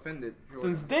 You have offended. Jordan.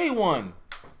 Since day one.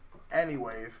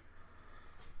 Anyways.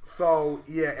 So,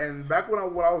 yeah, and back when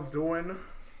what I was doing,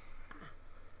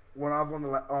 when I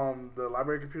was on the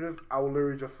library computers, I would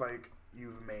literally just, like,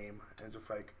 use MAME and just,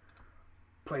 like,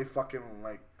 play fucking,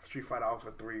 like, Street Fighter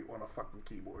Alpha 3 on a fucking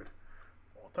keyboard.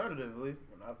 Alternatively,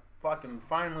 when I fucking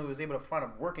finally was able to find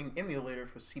a working emulator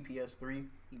for CPS3,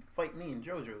 he'd fight me in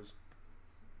JoJo's.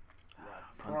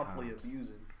 Fun Promptly times.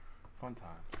 abusing. Fun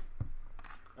times.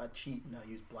 I cheat and I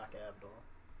use Black Abdul.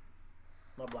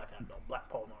 Not Black Abdul, Black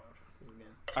Paul Marv. Again.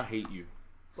 I hate you.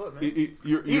 Look, man.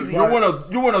 You're Easy. you're one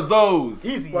of those.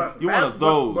 Easy. But You're one of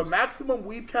those. But Maximum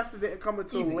Weebcast didn't come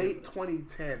until Easy. late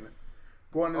 2010,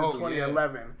 going into Oh,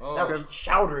 2011. Oh. That was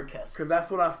Chowder Cast. Because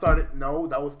that's when I started. No,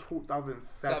 that was 2007.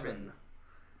 Seven.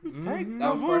 Take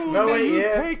That was freshman. No, wait,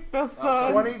 yeah. Take the sun.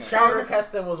 2010, Chowder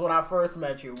Casting was when I first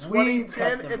met you. Weed 2010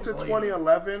 Casting into was later.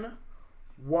 2011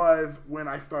 was when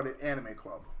I started Anime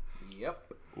Club.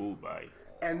 Yep. Ooh, bye.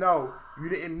 And no, you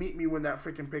didn't meet me when that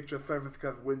freaking picture surfaced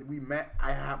because when we met,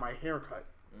 I had my hair cut.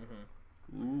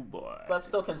 Ooh, boy. That's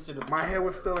still considered. My hair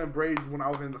was still in braids when I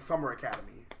was in the summer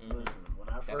academy. Listen, when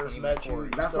I when first you met met you, Corey.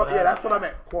 you That's still what. had Yeah, that's the what I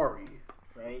meant, Corey.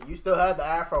 Right? You still had the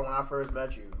afro when I first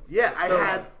met you. Yeah, You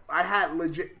still I had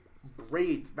legit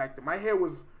braids back then. My hair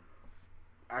was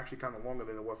actually kind of longer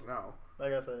than it was now.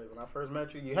 Like I said, when I first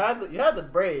met you, you had the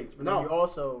braids, but No. then you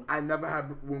also I never had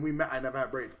when we met. I never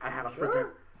had braids. I had a Sure? freaking.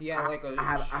 He had like a.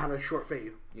 I had a short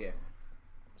fade. Yeah.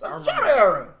 that's the Chowder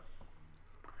era.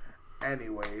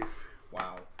 Anyways,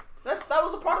 Wow. That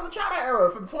was a part of the Chowder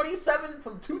era from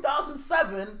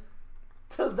 2007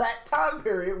 to that time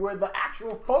period where the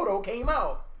actual photo came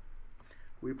out.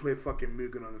 we played fucking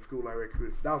Mugen on the school library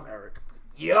computers. That was Eric.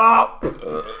 Yup.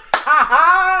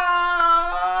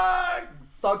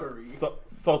 Thuggery.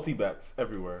 Salty bats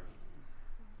everywhere.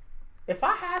 If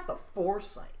I had the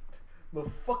foresight, the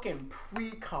fucking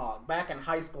precog back in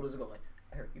high school is go like,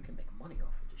 Eric, you can make money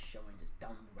off of just showing just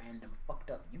dumb, random,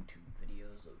 fucked up YouTube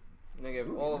videos of. Nigga,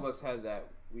 if all of us had that,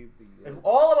 we'd be. If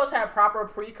all of us had proper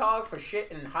precog for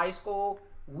shit in high school,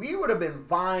 we would have been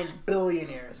Vine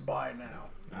billionaires by now.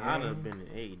 I'd have been in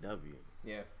AEW.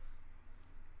 Yeah.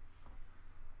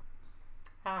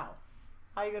 How?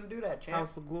 How you gonna do that, champ?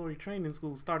 House of Glory Training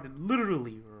School started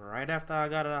literally right after I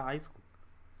got out of high school.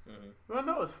 I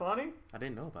know it's funny. I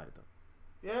didn't know about it though.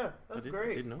 Yeah, that's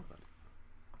great. Didn't know about it.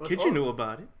 What's Kitchen fun- knew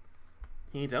about it.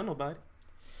 He ain't tell nobody.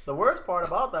 The worst part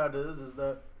about that is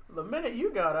that the minute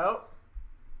you got out,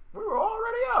 we were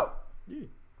already out. Yeah.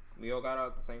 We all got out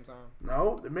at the same time.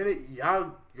 No, the minute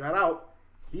y'all got out,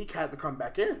 he had to come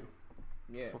back in.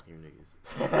 Yeah. Fuck you niggas.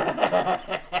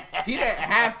 He didn't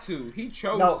have to. He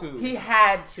chose No, to. he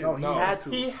had to. No, he had to.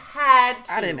 He had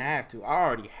to. I didn't have to. I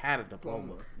already had a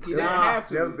diploma. He didn't have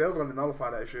They to. was gonna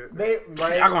nullify that shit. They Y'all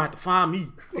right. gonna have to find me.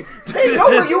 They know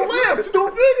where you live,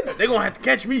 stupid. They gonna have to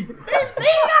catch me. They ain't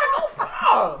gotta go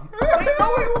far. They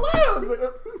know where you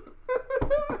live.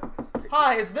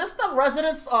 Hi, is this the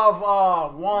residence of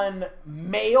one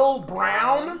male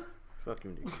Brown? Fuck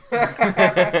you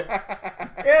niggas.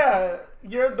 Yeah,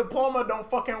 your diploma don't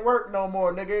fucking work no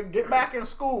more, nigga. Get back in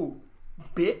school,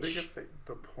 They bitch. just say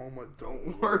diploma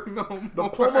don't work. Work no more.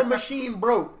 Diploma machine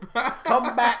broke.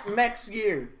 Come back next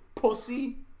year.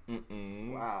 pussy.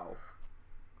 Wow.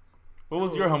 What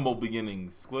was your humble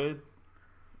beginnings, Squid?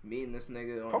 Me and this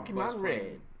nigga on the bus Pokemon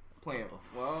Red. playing.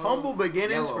 Well, Humble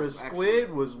beginnings Yellow, for actually.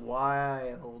 Squid was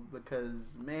wild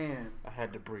because, man. I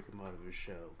had to break him out of his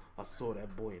shell. I saw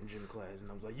that boy in gym class,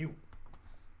 and I was like, you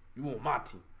on my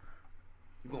team.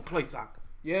 You gonna play soccer.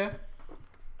 Yeah.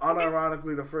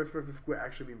 Unironically, the first person Squid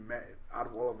actually met out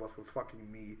of all of us was fucking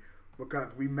me, because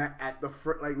we met at the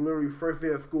literally first day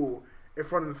of school in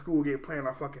front of the school gate playing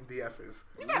our fucking DSs.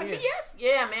 You got a DS?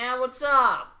 Yeah, man. What's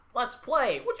up? Let's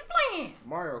play. What you playing?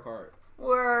 Mario Kart.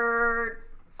 Word.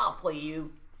 I'll play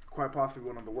you. Quite possibly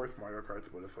one of the worst Mario Karts,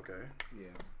 but it's okay. Yeah.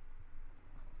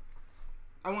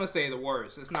 I want to say the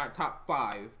worst. It's not top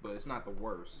 5, but it's not the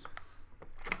worst.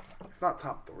 It's not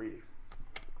top 3.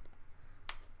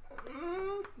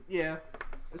 Yeah.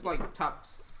 It's like top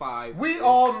 5. We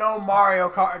all know Mario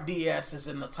Kart DS is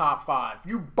in the top 5.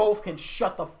 You both can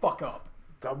shut the fuck up.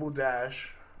 Double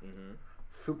Dash,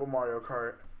 Super Mario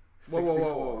Kart, 64.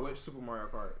 Whoa. Which Super Mario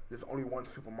Kart? There's only one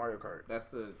Super Mario Kart. That's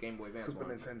the Game Boy Advance Super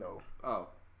one. Nintendo. Oh.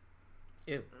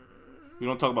 We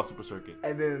don't talk about Super Circuit.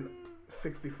 And then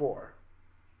 64.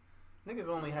 Niggas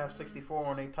only have 64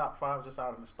 on their top 5 just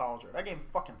out of nostalgia. That game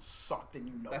fucking sucked and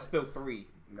you know That's it. still 3.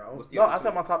 No, What's the no, other I two?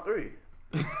 said my top 3.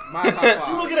 My top 5.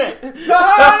 You looking at? No.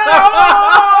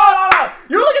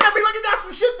 You're looking at me like you got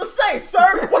some shit to say,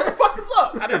 sir. What the fuck is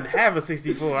up? I didn't have a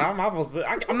 64.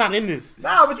 I'm not in this.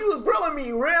 Nah, but you was grilling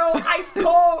me real ice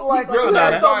cold, like you grilled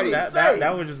had everybody. something to say.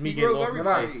 That was just me He getting grills lost in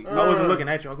everybody. space. I wasn't looking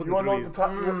at you. I was You looking wanna know through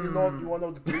what you. the top? You wanna know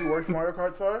what the 3 worst Mario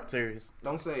Karts are? Serious.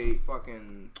 Don't say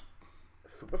fucking.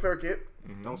 Super Circuit,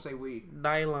 Don't say we.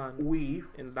 Dylon Wii,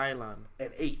 and Dylon.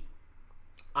 and 8.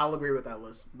 I'll agree with that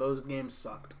list. Those games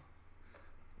sucked.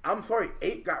 I'm sorry,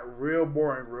 8 got real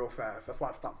boring real fast. That's why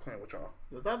I stopped playing with y'all.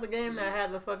 Was that the game that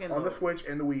had the fucking On the Switch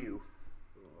and the Wii U.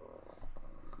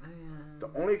 The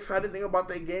only exciting thing about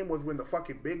that game was when the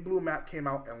fucking Big Blue map came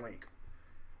out and Link.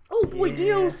 Oh boy, Yeah.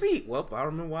 DLC. Well, I don't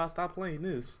remember why I stopped playing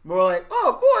this. More like,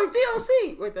 oh boy,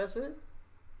 DLC. Wait, that's it?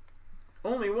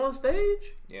 Only one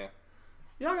stage? Yeah.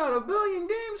 Y'all got a billion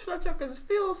games that y'all can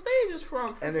steal stages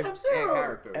from And if- F-Zero. And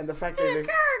characters. And the fact And that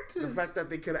characters. the fact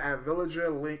that they could add Villager,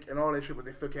 Link, and all that shit, but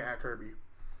they still can't add Kirby.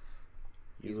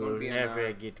 He's You gonna will be in never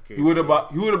 9. get to He would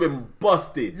have been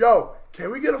busted. Yo,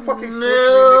 can we get a fucking Switch remake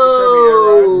of Kirby Air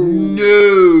Ride?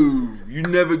 No, you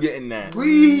never getting that.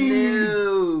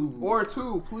 No. Or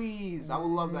 2, please. I would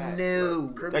love that.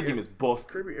 No. Kirby That game is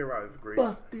busted. Kirby Air Ride is great.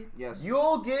 Yes.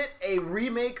 You'll get a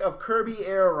remake of Kirby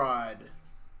Air Ride.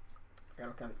 I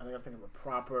gotta think of a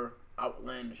proper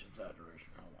outlandish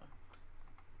exaggeration. Hold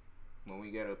on. When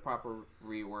we get a proper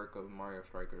rework of Mario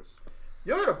Strikers.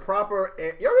 You'll get a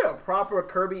proper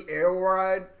Kirby Air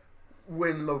Ride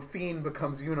when the Fiend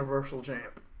becomes Universal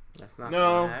Champ. That's not No,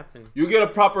 gonna happen. you get a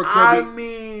proper I Kirby.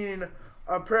 mean,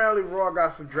 apparently Raw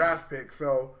got some draft picks,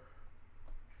 so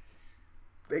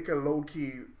they could low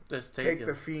key Just take take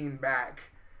the it. Fiend back,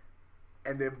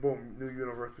 and then boom, new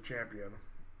Universal Champion.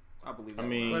 I believe I that.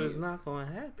 mean, But it's not gonna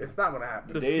happen. It's not gonna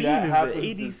happen. the The day Fiend that is happens at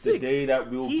is the 86. day that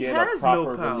we'll He get a has no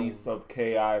proper power. release of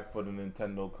KI for the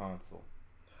Nintendo console.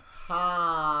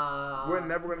 We're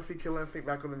never gonna see Killer Instinct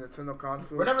back on the Nintendo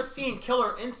console. We're never seeing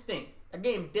Killer Instinct. That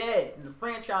game dead, and the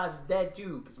franchise is dead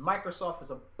too, because Microsoft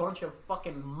is a bunch of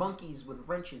fucking monkeys with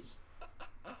wrenches.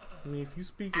 I mean, if you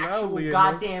speak Actual loudly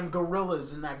enough, goddamn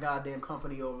gorillas in that goddamn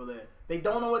company over there. They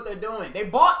don't know what they're doing. They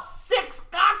bought 6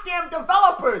 goddamn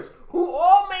developers who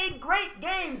all made great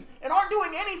games and aren't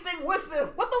doing anything with them.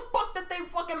 What the fuck did they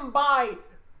fucking buy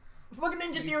fucking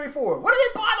Ninja Theory for? What did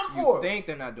they buy them You for? think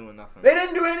they're not doing nothing. They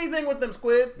didn't do anything with them,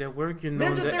 Squid. they're working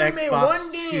on Ninja the Theory made Xbox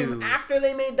one game 2. after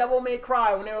they made Devil May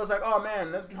Cry when they was like, oh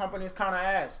man, this company's kind of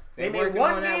ass. They They're made working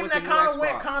one on that game with that the new kind of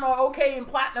went Xbox. kind of okay in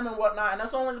platinum and whatnot, and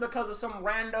that's only because of some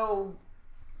rando,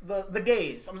 the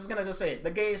gays. I'm just gonna just say it.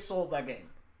 The gays sold that game.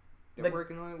 They're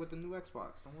working on it with the new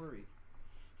Xbox. Don't worry.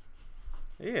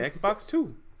 Yeah, Xbox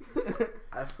 2.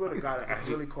 I swear to God, it's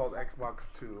really called Xbox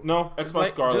 2. No, Just Xbox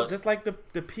like, Scarlet. just like the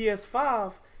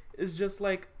PS5 is just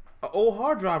like an old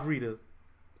hard drive reader.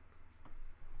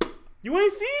 You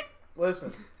ain't see it?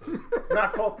 Listen, it's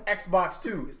not called Xbox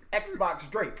 2. It's Xbox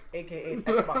Drake, aka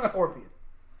Xbox Scorpion.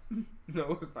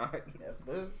 No, it's not. Yes,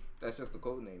 it is. That's just the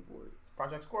code name for it.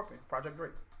 Project Scorpion, Project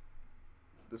Drake.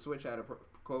 The Switch had a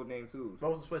code name too.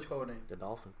 What was the Switch code name? The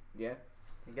Dolphin. Yeah.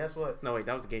 And guess what? No, wait,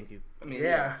 that was the GameCube. I mean,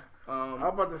 Yeah. I'm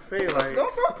about to say, like,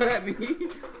 Don't throw it at me.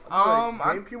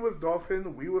 GameCube was Dolphin,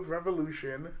 Wii was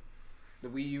Revolution. The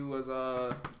Wii U was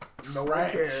No one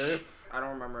Trash. cares. I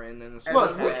don't remember, and then the Look,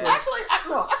 Switch Switch, had- actually, I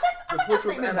The take that Switch was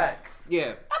statement back. NX.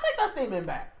 Yeah. I take that statement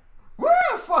back. We're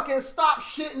gonna fucking stop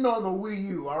shitting on the Wii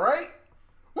U, alright?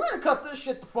 We're gonna cut this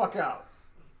shit the fuck out.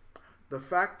 The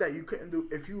fact that you couldn't do,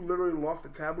 if you literally lost the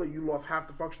tablet, you lost half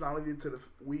the functionality to the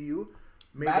Wii U.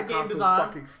 Made Bad the game console design.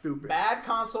 fucking stupid. Bad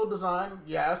console design,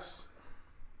 yes.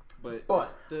 But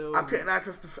Still, I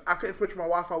couldn't switch my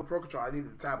Wi-Fi with Pro Control. I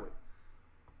needed the tablet.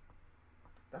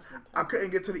 That's I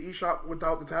couldn't get to the eShop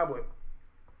without the tablet.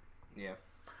 yeah.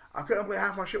 I couldn't play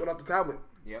half my shit without the tablet.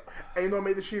 Yep. And you know what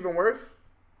made this shit even worse?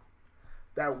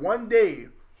 That one day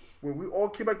when we all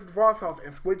came back to Devon's house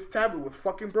and Squid's tablet was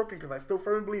fucking broken because I still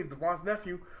firmly believe Devon's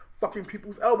nephew fucking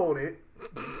people's elbowed it.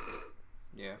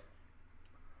 Yeah.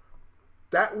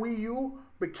 That Wii U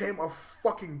became a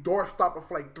fucking doorstopper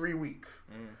for like 3 weeks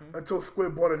until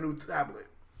Squid bought a new tablet.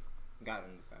 Got a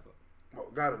new tablet. Well,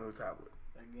 got a new tablet.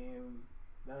 That game,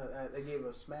 they gave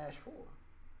us Smash 4.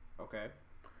 Okay.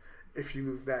 If you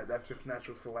lose that, that's just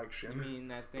natural selection. You mean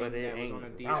that thing But it that was ain't on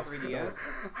a out. DS3DS?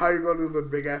 How you gonna lose a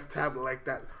big ass tablet like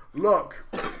that? Look.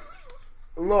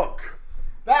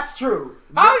 That's true.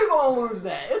 How you gonna lose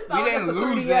that? It's not We like didn't the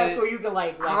lose 3DS it. where you can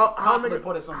like How possibly nigga-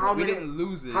 put it somewhere. how We nigga- didn't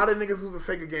lose it. How did niggas lose a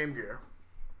Sega Game Gear?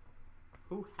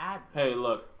 Who had that? Hey,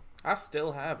 look. I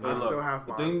still have Hey, mine. look. still have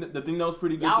The mine. thing that was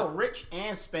pretty good. Y'all rich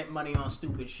and spent money on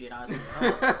stupid shit. I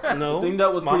said, No, The thing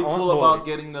that was my pretty aunt cool bought about it.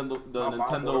 getting the My mom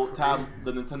Nintendo bought it for me.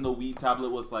 the Nintendo Wii tablet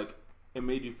was like it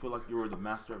made you feel like you were the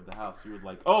master of the house. You were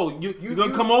like, oh, you're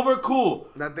gonna come over? Cool.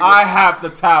 That thing I was- have the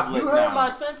tablet you heard now. my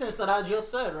sentence that I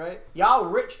just said, right? Y'all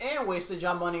rich and wasted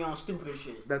y'all money on stupid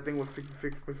shit. That thing was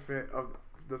 66% of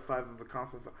the size of the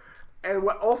console. And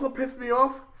what also pissed me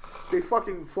off, they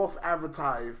fucking false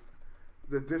advertised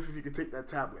that this is you can take that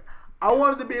tablet. I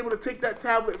wanted to be able to take that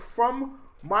tablet from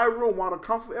my room while the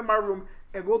console in my room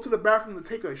and go to the bathroom to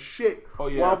take a shit Oh,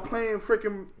 yeah. while playing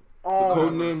freaking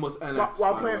Code name was NX.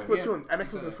 while by the playing way. Splatoon. Yeah.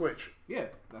 NX was the Switch. Yeah,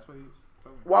 that's what he was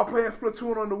talking about. While playing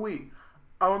Splatoon on the Wii.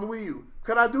 On the Wii U.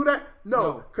 Could I do that? No.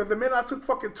 No. Because the minute I took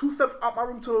fucking 2 steps out my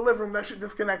room to the living room, that shit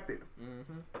disconnected.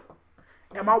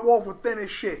 And my walls were thin as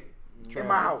shit in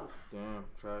my house. Damn,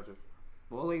 tragic.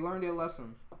 Well, they learned their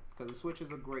lesson because the Switch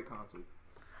is a great console.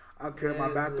 I killed my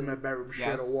Yes, bathroom and bedroom shit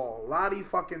yes. a wall. Lottie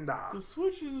fucking died. The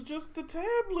Switch is just the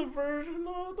tablet version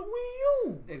of the Wii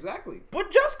U, Exactly. but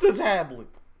just the tablet.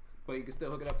 But you can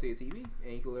still hook it up to your TV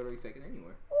and you can literally take it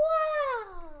anywhere.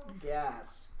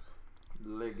 Yes.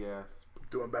 Leg ass.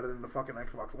 Doing better than the fucking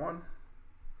Xbox One.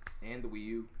 And the Wii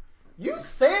U. You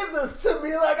say this to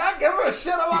me like I give a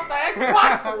shit about the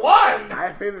Xbox One.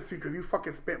 I say this to you because you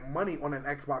fucking spent money on an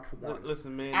Xbox One.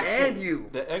 Listen, man. And you.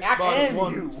 The And Xbox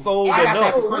One you. sold I got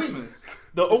enough. that For Wii. Christmas.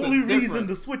 The It's a only reason different-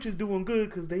 the Switch is doing good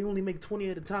because they only make 20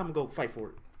 at a time and go fight for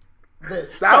it.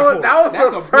 This. That was That's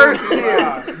the a first bullshit year.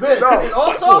 lie. This. No, And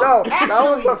also, no, that was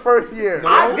actually, the first year.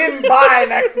 I didn't buy an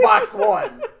Xbox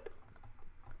One.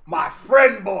 My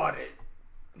friend bought it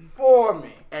for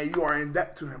me. And you are in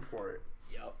debt to him for it.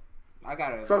 Yep. I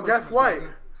got it. So guess what?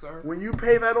 Sir? When you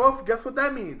pay that off, guess what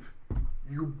that means?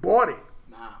 You bought it.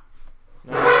 Nah.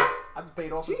 I just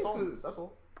paid off installments. Jesus. That's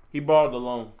all. He borrowed the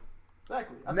loan.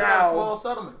 Exactly. I took Now- out a small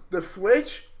settlement. The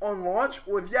Switch on launch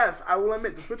was, yes, I will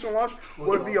admit, the Switch on launch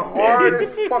was the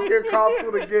hardest fucking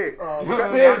console to get.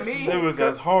 Not This. me. It was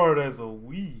as hard as a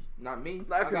Wii. Not me.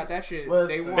 Like I got that shit.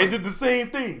 Listen. They won. They did the same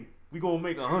thing. We gonna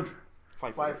make 100.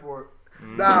 Fight for Fight it. for it.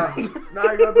 Nah, you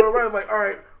gotta do it right. Like, all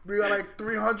right, we got like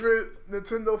 300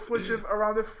 Nintendo Switches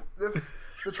around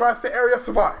the tri-state area.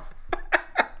 Survive.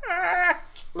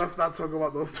 Let's not talk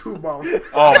about those two balls.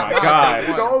 Oh my god.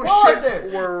 Those Fuck shit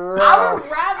this. were I would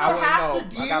rough. rather wouldn't have know.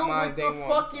 to I got deal mine with day the one.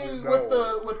 fucking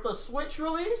No. with the Switch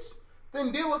release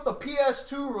than deal with the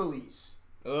PS2 release.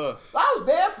 Ugh. I was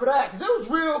there for that because it was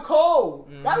real cold.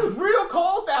 That was real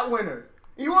cold that winter.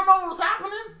 You wanna know what was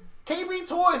happening? KB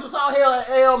Toys was out here like,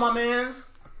 hey, yo, my mans,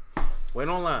 Wait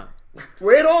online.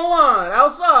 wait online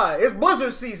outside. It's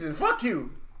blizzard season. Fuck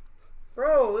you,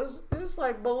 bro. It's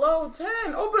like below 10.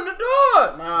 Open the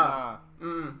door. Nah.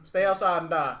 Stay outside and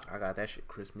die. I got that shit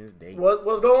Christmas Day.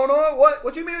 What's going on?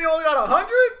 What you mean we only got 100?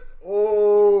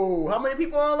 Oh, how many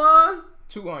people online?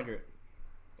 200.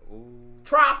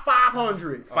 Try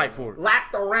 500. Fight for it.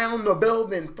 Lapped around the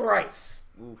building thrice.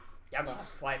 Oof. Y'all gonna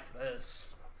fight for this.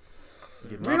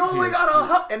 Get We my only PS4.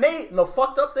 got and the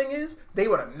fucked up thing is they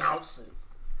would announce it.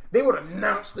 They would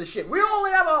announce the shit. We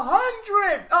only have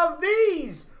 100 of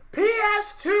these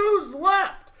PS2s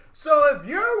left. So if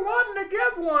you're wanting to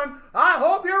get one, I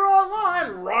hope you're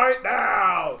online right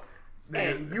now.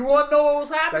 And you want to know what was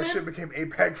happening? That shit became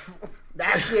Apex.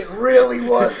 That shit really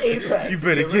was Apex. You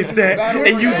better get that,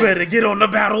 and you better get on the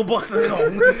battle bus and go.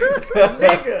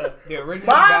 Nigga. The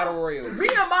original My- Battle Royale. Me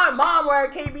and my mom were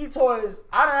at KB Toys.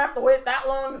 I didn't have to wait that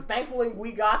long because thankfully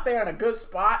we got there in a good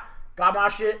spot. Got my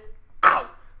shit out.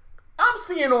 I'm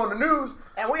seeing on the news,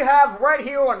 and we have right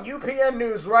here on UPN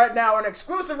News right now an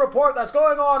exclusive report that's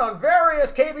going on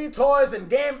various KB Toys and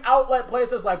game outlet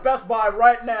places like Best Buy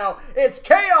right now. It's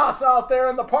chaos out there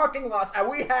in the parking lots, and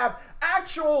we have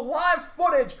actual live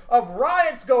footage of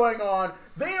riots going on.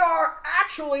 They are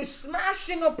actually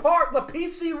smashing apart the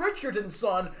PC Richard &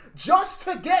 Son just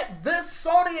to get this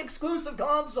Sony exclusive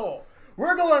console.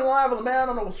 We're going live with a man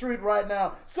on the street right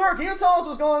now. Sir, can you tell us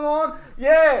what's going on?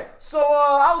 Yeah, so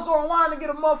I was online to get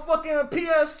a motherfucking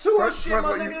PS2 or shit,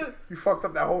 my nigga. You fucked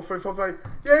up that whole face. I was like,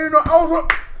 yeah, you know, I was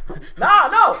Nah,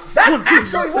 no, that's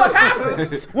actually what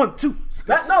happened. 1, 2.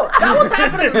 That was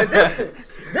happening in the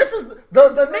distance. This is the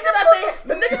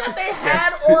nigga that they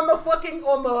had on the fucking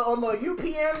on the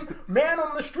UPN man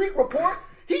on the street report.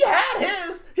 He had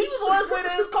his. He was on his way to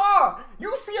his car.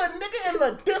 You see a nigga in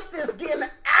the distance getting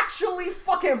actually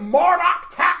fucking Marduk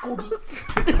tackled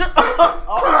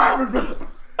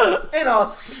and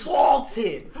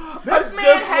assaulted. This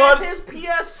man has his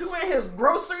PS2 and his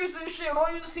groceries and shit, and all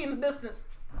you just see in the distance.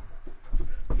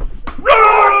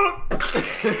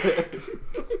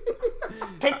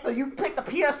 You pick the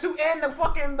PS2 and the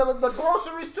fucking the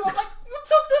groceries too. I'm like, you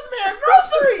took this man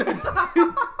groceries. Not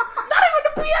even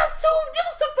the PS2. You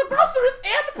just took the groceries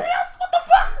and the PS. What the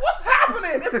fuck? What's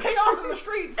happening? It's chaos in the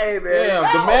streets. Hey man, Damn,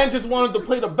 the man just wanted to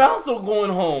play the bouncer going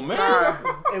home, man.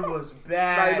 It was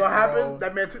bad. Nah, you know what bro. happened?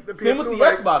 That man took the PS2. Same with the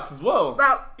like, Xbox as well.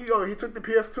 Nah, he took the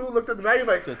PS2, looked at the value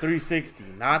like, The 360,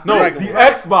 not the No, regular. the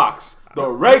Xbox. The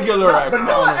regular Xbox.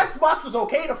 Vanilla Xbox was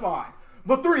okay to find.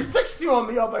 The 360,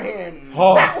 on the other hand,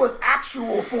 Oh. that was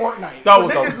actual Fortnite. That The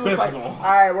was niggas like, abysmal. all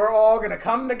right, we're all gonna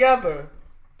come together.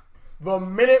 The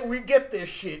minute we get this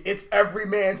shit, it's every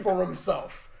man for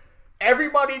himself.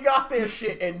 Everybody got their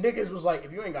shit, and niggas was like,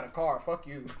 if you ain't got a car, fuck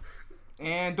you.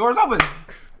 And doors open.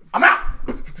 I'm out.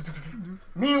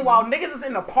 Meanwhile, niggas is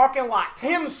in the parking lot.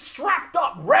 Tim's strapped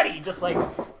up, ready, just like,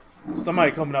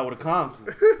 Somebody coming out with a console.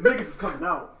 niggas is coming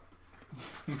out.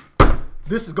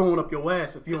 This is going up your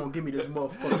ass if you don't give me this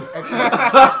motherfucking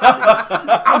Xbox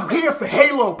 360. I'm here for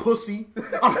Halo, pussy.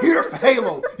 I'm here for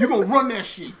Halo. You gonna run that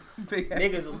shit.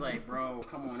 Niggas was like, bro,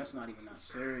 come on, that's not even that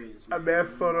serious. a man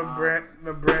saw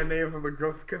the brand names of the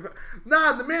grocery. Cause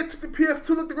nah, the man took the PS2,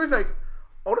 looked at the grocery like,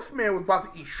 oh, this man was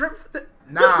about to eat shrimp.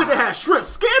 Nah, This nigga has shrimp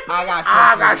scampi. I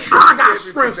got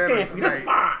Shrimp scampi. tonight. This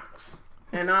mine.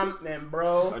 And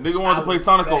bro, A nigga wanted to play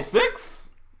Sonic 06?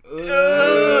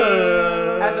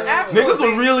 as an actual Niggas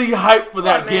were really hyped for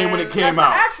that game when it as came an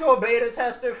out. actual beta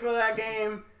tester for that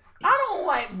game, I don't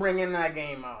like bringing that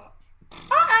game out.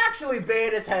 I actually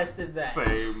beta tested that.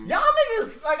 Same. Y'all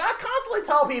niggas, like, I constantly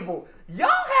tell people, y'all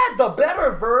had the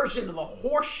better version of the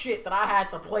horse shit that I had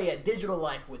to play at Digital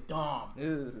Life with Dom.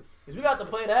 Because we got to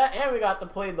play that, and we got to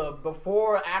play the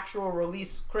before actual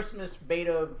release Christmas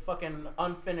beta fucking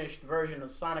unfinished version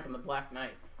of Sonic and the Black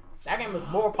Knight. That game was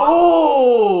more popular.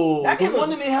 Oh! That The game one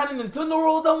was- that they had in Nintendo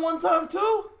World that one time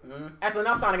too? Actually,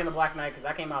 not Sonic and the Black Knight, because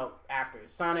that came out after.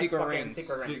 Sonic Secret fucking Rings.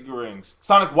 Secret Rings. Secret Rings.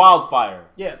 Sonic Wildfire.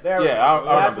 Yeah, there we Yeah, go. I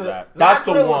remember what that. It, That's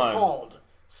what the it was one. called.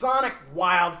 Sonic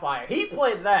Wildfire. He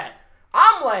played that.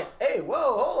 I'm like, hey,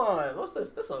 whoa, hold on. What's this?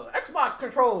 This is an Xbox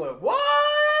controller. What?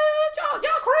 Y'all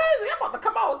crazy? I'm about to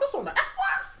come out with this on the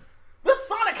Xbox? This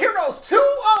Sonic Heroes 2?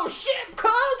 Oh, shit,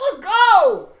 cuz, let's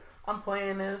go. I'm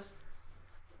playing this.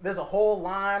 There's a whole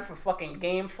line for fucking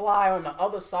GameFly on the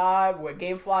other side where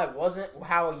GameFly wasn't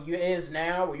how it is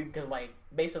now, where you can, like,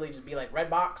 basically just be like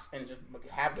Redbox and just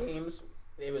have games.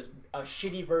 It was a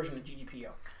shitty version of GGPO.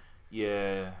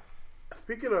 Yeah.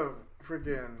 Speaking of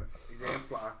freaking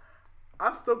GameFly,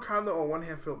 I still kind of on one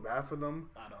hand feel bad for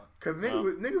them. I don't. Cause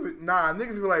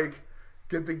niggas were like,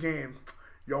 get the game.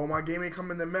 Yo, my game ain't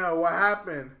coming in the mail. What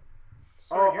happened?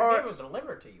 Sir, your game was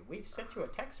delivered to you. We sent you a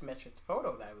text message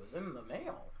photo that was in the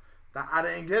mail. I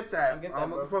didn't get that. I get I don't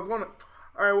that, know if bro. I was gonna.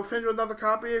 All right, we'll send you another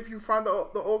copy. If you find the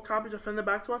old copy, just send it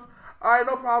back to us. All right,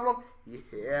 no problem.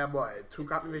 Yeah, boy. 2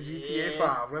 copies of GTA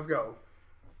 5. Let's go.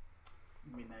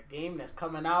 You mean that game that's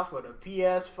coming out for the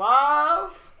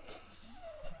PS5?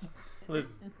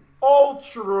 Listen,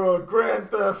 Ultra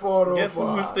Grand Theft Auto guess who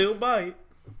 5. would still buy it?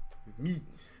 Me.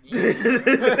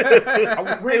 I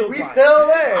would still We buy still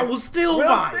there. I will still We're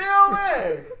buy it. still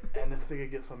there. And this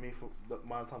nigga gets on me for the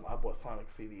amount of time I bought Sonic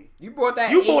CD. You bought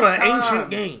that. You bought 8 an ancient times.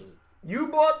 game. You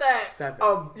bought that.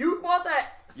 7. You bought that.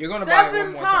 You're gonna buy it 7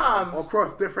 one more time. times.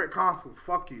 Across different consoles.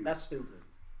 Fuck you. That's stupid.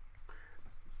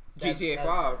 GTA That's-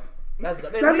 5. That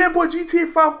That man bought GTA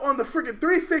 5 on the freaking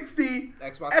 360,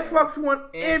 Xbox One,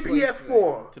 and And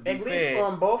PS4. To be At least fair,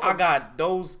 on both I of- got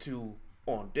those two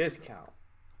on discount.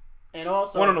 And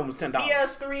also, One of them was $10.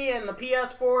 PS3 and the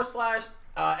PS4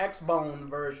 / Xbone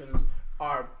versions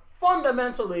are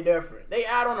fundamentally different. They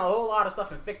add on a whole lot of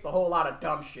stuff and fixed a whole lot of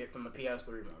dumb shit from the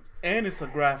PS3 ones. And it's a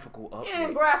graphical update.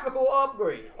 And graphical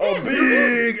upgrade. A And new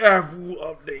music. big graphical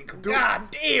update. God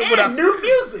damn, what And new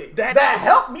music That that shit-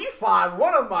 helped me find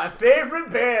one of my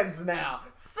favorite bands now.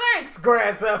 Thanks,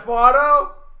 Grand Theft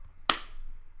Auto.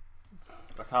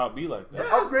 That's how it be like that.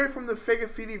 The upgrade from the Sega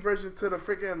CD version to the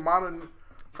freaking modern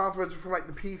console version from like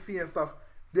the PC and stuff,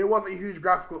 there was a huge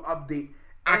graphical update.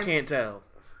 I And can't tell.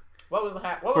 What was the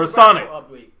what For was the graphical Sonic.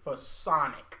 update for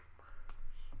Sonic?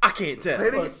 I can't tell. Play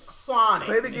the For game- Sonic.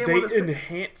 play the game They on the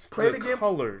enhanced play the the game.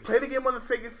 colors. Play the game on the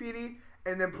Sega CD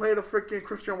and then play the freaking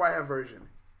Christian Whitehead version.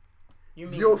 You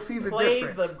mean You'll see the play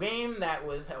difference. the game that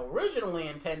was originally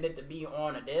intended to be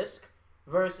on a disc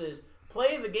versus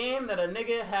play the game that a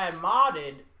nigga had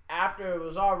modded after it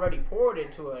was already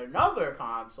ported to another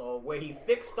console where he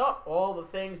fixed up all the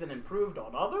things and improved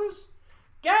on others?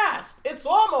 Gasp! It's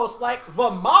almost like the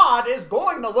mod is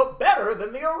going to look better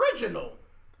than the original.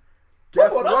 Guess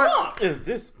Who would've what? thought? Is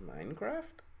this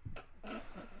Minecraft?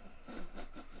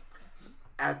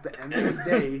 At the end of the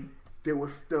day, there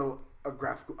was still a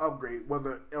graphical upgrade,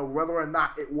 whether or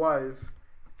not it was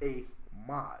a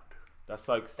mod. That's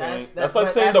like saying That's like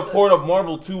what- saying that's the the- port of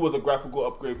Marvel 2 was a graphical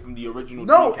upgrade from the original.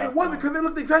 No, Dreamcast it wasn't one. because they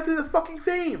looked exactly the fucking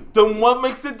same. Then what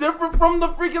makes it different from the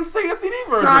freaking Sega CD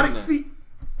version? Sonic then? C.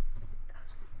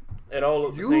 It all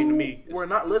looked the same to me. You were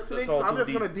not listening, it's so all I'm just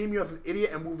 2D. gonna deem you as an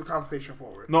idiot and move the conversation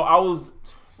forward. No, I was.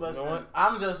 Listen, what?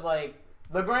 I'm just like,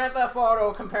 the Grand Theft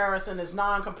Auto comparison is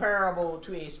non-comparable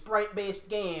to a sprite-based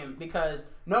game because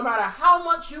no matter how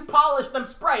much you polish them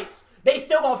sprites, they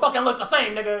still gonna fucking look the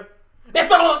same, nigga. They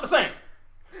still gonna look the same.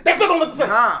 They still gonna look the same.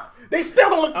 Nah. They still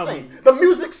gonna look the same. The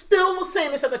music's still the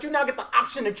same, except that you now get the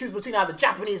option to choose between either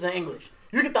Japanese and English.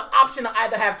 You get the option to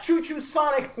either have Choo Choo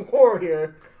Sonic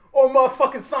Warrior or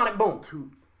motherfucking Sonic Boom.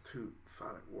 Toot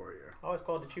Sonic Warrior. I always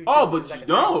called it Choo Choo. Oh, 'cause but he's like a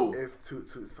no. It's Toot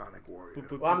Sonic Warrior.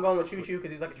 Well, I'm going with Choo Choo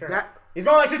because he's like a train. That- He's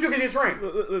going like Choo Choo because he's a train.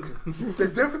 Listen, The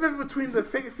differences between the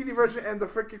Sega CD version and the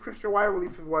freaking Christian Wire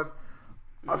releases was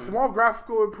a small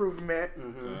graphical improvement,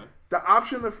 the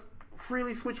option to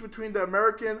freely switch between the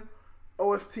American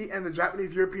OST and the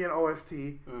Japanese European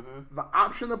OST, the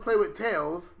option to play with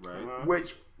Tails, Right.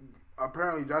 which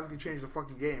apparently drastically changed the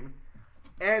fucking game,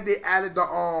 and they added the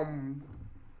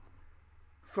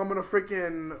some of the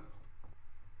freaking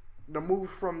the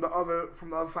moves from the other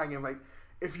side game. Like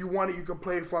if you wanted, you could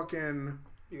play fucking.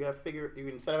 You have figure. You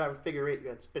instead of having figure eight, you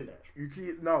had spin dash.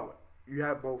 You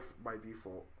have both by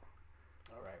default.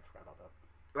 All right, forgot about that.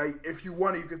 Like, if you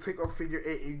wanted, you could take off figure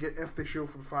 8 and you get instant shield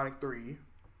from Sonic 3.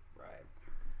 Right.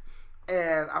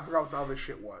 And I forgot what the other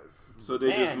shit was. So they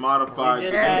just Man, modified. they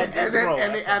just And, add- and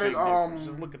they added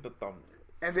Just look at the thumbnail.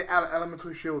 and they added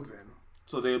elemental shields in.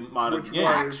 So they modified. Which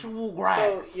Yeah. was Actual So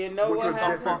grass. you know which what was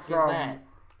happened. different fuck is from that?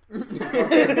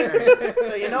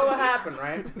 So you know what happened,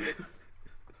 right?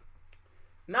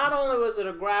 Not only was it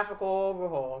a graphical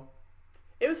overhaul,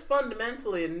 it was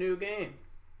fundamentally a new game.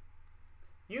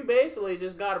 You basically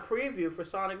just got a preview for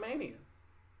Sonic Mania.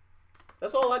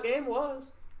 That's all that game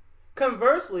was.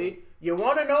 Conversely, you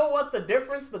want to know what the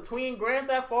difference between Grand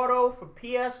Theft Auto for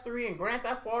PS3 and Grand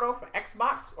Theft Auto for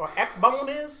Xbox or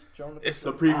Xbone is? It's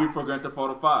The preview for Grand Theft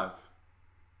Auto 5.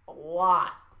 A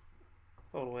lot.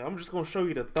 Hold on, wait, I'm just gonna show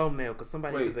you the thumbnail because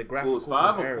somebody Wait, did a it graphical was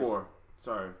 5 comparison. or 4?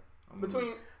 Sorry.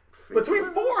 Between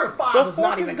 4 and 5 The is not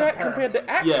fuck is even that comparable. compared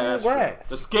to actual Yeah, that's true. grass?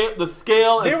 The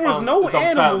scale is. There was no is on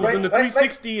animals balance. in the Like-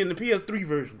 360 and the PS3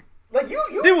 version. Like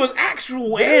you There was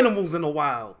actual animals in the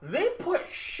wild. They put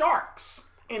sharks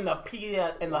in the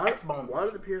Xbone. Why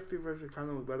did the PS3 version kind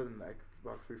of look better than the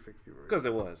Xbox 360 version? Because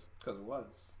it was. Because it was.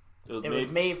 It It was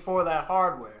made for that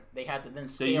hardware. They had to then They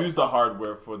scale. used the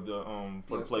hardware for the PS3.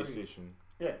 PlayStation.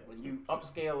 Yeah, when you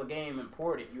upscale a game and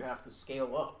port it, you have to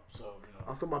scale up. So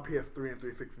I was talking about PS3 and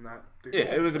 360, not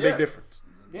Yeah, it was a big difference.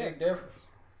 big difference.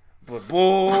 But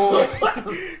boy,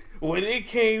 when it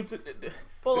came to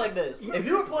Put it like this: if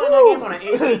you were playing that game on an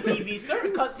HD TV,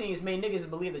 certain cutscenes made niggas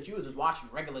believe that you was just watching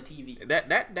regular TV.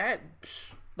 that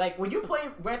Like when you play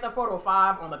Grand Theft Auto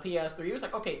 5 on the PS3, it was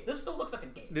like, okay, this still looks like a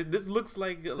game. this looks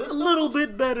like a This little looks-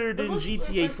 bit better than This looks-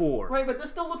 GTA 4. Right, but this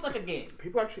still looks like a game.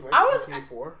 People actually like I was- GTA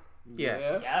 4.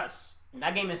 Yes. Yes.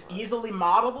 That game is easily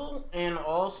moddable, and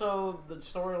also the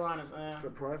storyline is.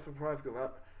 Surprise, because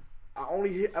I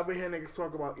only ever hear niggas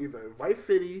talk about either Vice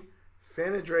City,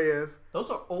 San Andreas, Those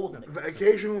are old niggas. the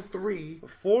occasional 3.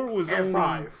 4 was And only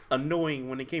 5. annoying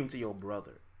when it came to your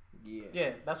brother.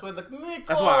 Yeah, that's where the Nico.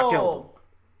 That's why I killed him.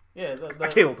 Yeah, I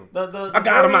killed him. The I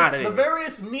got him various- outta there. The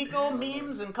various Nico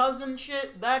memes and cousin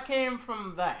shit that came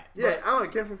from that. Yeah, I don't know,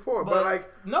 it came from 4, but like,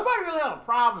 nobody really had a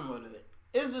problem with it.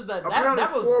 It's just that apparently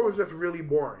that was 4 was just really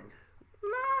boring. No,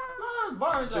 it was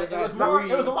Barnes. It was more.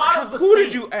 It was a lot of the Who same.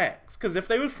 did you ask? Because if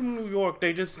they was from New York,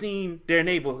 they just seen their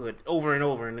neighborhood over and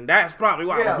over, and that's probably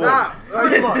why. Yeah,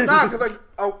 I'm bored. Because like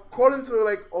according to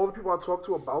like all the people I talked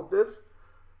to about this,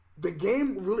 the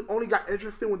game really only got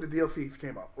interesting when the DLCs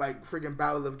came out, like freaking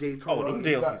Battle of Gay Oh, 20. the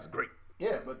DLC is great.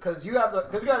 Yeah, because you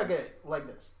gotta get it like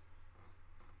this.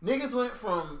 Niggas went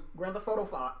from Grand Theft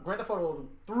Auto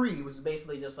 3 was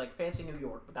basically just like fancy New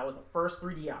York, but that was the first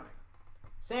 3D outing.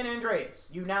 San Andreas,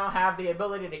 you now have the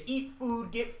ability to eat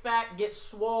food, get fat, get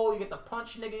swole, you get to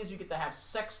punch niggas, you get to have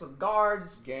sex with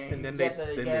guards. And then you they get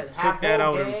to took have that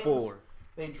whole out in gangs. 4.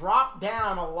 They dropped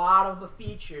down a lot of the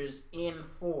features in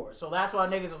 4. So that's why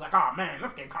niggas was like, oh man,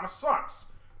 this game kind of sucks.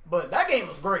 But that game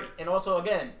was great. And also,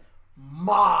 again,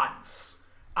 mods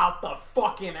out the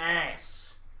fucking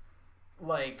ass.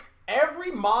 Like,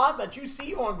 every mod that you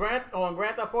see on Grand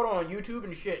Theft Auto on YouTube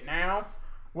and shit now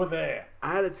were there.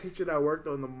 I had a teacher that worked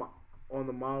on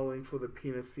the modeling for the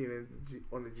penis scene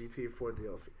on the GTA 4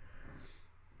 DLC.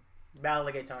 Battle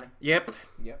of Gay Tony. Yep.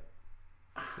 Yep.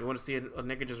 You want to see a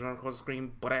nigga just run across the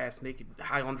screen, butt ass naked,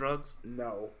 high on drugs?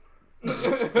 No.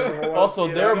 Also,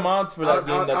 there are mods for that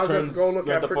game that I'll turns just go look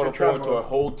Grand at Theft Auto freaking 4 into Trevor. a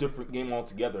whole different game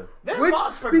altogether. There's Which,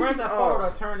 mods for Grand speaking Theft Auto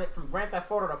of- to turn it from Grand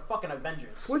Theft Auto to fucking Avengers.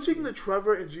 Switching to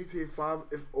Trevor in GTA 5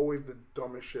 is always the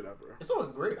dumbest shit ever. It's always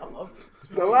great. I love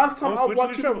it. The last time I was switching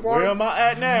watching to the Trevor. Where Vaughn, am I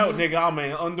at now, nigga? I'm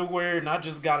in underwear and I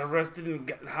just got arrested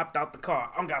and hopped out the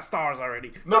car. I got stars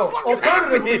already. No, the fuck is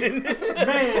alternatively, happening?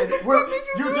 man,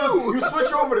 you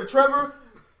switch over to Trevor.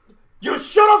 You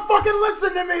should have fucking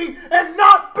listened to me and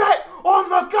not bet on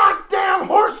the goddamn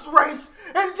horse race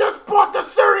and just bought the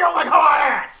cereal like how I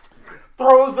asked.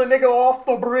 Throws a nigga off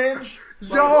the bridge.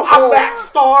 Yo. I back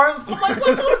stars. I'm like,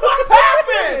 what the fuck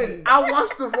happened? I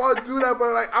watched the Vaughn do that,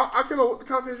 but like I can't know what the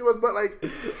conversation was, but like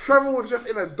Trevor was just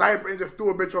in a diaper and just threw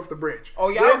a bitch off the bridge. Oh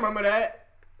yeah, I remember that.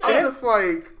 I'm just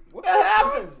like, What that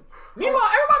happens? Meanwhile,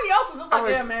 everybody else is just like, I'm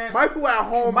like, yeah, man. Michael at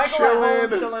home Michael chilling. at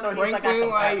home chilling, or he's like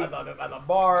Franklin, at the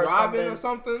bar, driving or or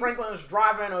something? Franklin's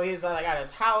driving, or he's like at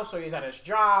his house, or he's at his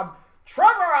job.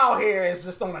 Trevor out here is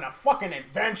just on a fucking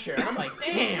adventure, and I'm like,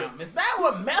 damn, is that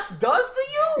what meth does to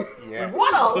you? Yeah.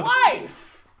 What a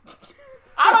life!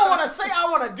 I don't want to say I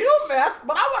want to do meth,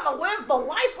 but I want to live the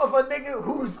life of a nigga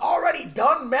who's already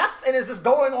done meth and is just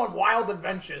going on wild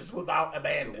adventures without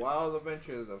abandon. Wild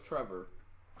Adventures of Trevor.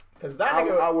 Because that I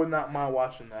nigga, would not mind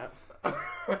watching that.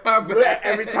 I bet.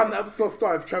 Every time the episode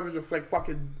starts, Trevor just like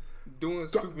fucking Doing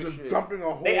stupid just shit. dumping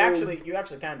a whole. you actually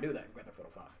can do that in Grand Theft Auto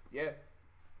 5. Yeah.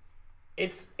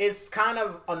 It's kind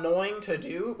of annoying to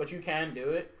do, but you can do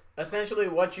it. Essentially,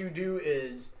 what you do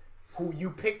is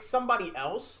you pick somebody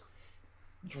else,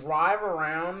 drive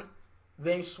around,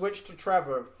 then switch to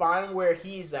Trevor, find where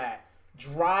he's at,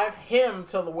 drive him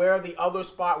to where the other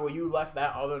spot where you left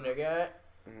that other nigga at,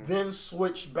 then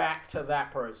switch back to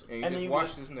that person. And you then just you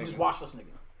watch this nigga. Just watch this nigga.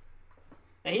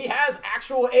 And he has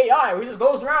actual AI where he just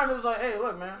goes around and is like, hey,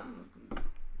 look, man,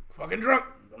 Fucking drunk.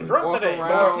 I'm drunk Walk today.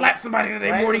 around. About to slap somebody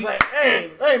today, Right? Morty. He's like,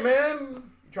 hey, man,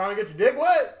 you trying to get your dick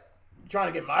wet? You trying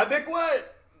to get my dick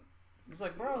wet? It's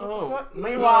like, bro, what the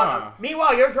fuck?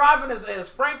 Meanwhile, you're driving as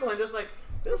Franklin, just like,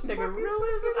 this nigga really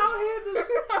is out here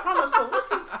just trying to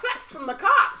solicit sex from the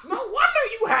cops. No wonder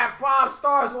you had 5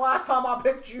 stars the last time I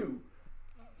picked you.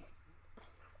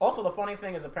 Also, the funny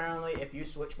thing is, apparently, if you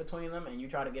switch between them and you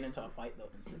try to get into a fight, they'll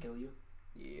insta-kill you.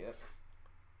 Yeah.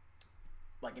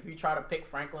 Like, if you try to pick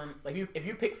Franklin, like, if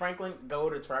you pick Franklin, go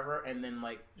to Trevor, and then,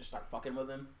 like, just start fucking with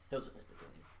him, he'll just insta-kill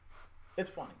you. It's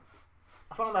funny.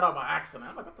 I found that out by accident.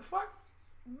 I'm like, what the fuck?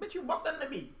 Bitch, you bumped into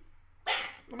me.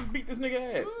 I'm gonna beat this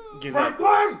nigga ass. Gives up.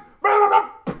 Franklin!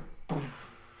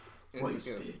 It's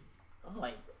Wasted. I'm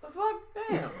like, what the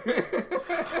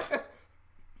fuck? Damn.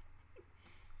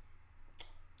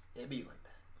 It be like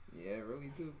that. Yeah, it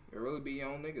really do. It really be your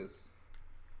own niggas.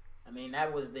 I mean,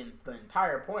 that was the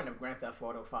entire point of Grand Theft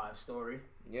Auto 5 story.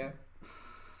 Yeah.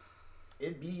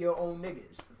 It be your own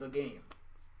niggas, the game.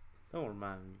 Don't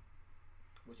remind me.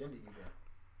 Which ending you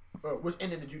got? Or which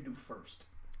ending did you do first?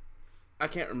 I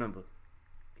can't remember,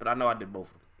 but I know I did both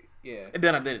of them. Yeah. And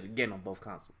then I did it again on both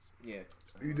consoles. Yeah.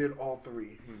 You did all 3,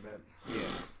 you bet. Yeah.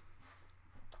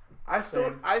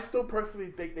 I still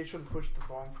personally think they should push the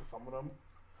song for some of them.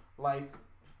 Like,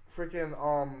 freaking,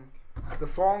 the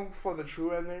song for the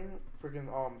true ending, freaking,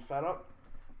 setup,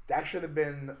 that should have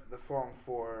been the song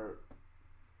for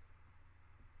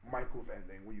Michael's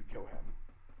ending when you kill him.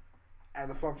 And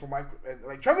the song for Michael, and,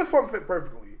 like, Trevor's song fit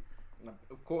perfectly.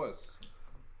 Of course.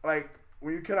 Like,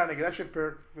 when you kill that nigga, that shit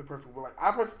fit perfectly. But, like,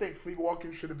 I personally think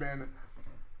Sleepwalking should have been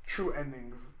true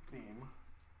ending's theme.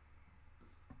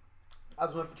 I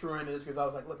just went for true endings because I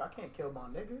was like, look, I can't kill my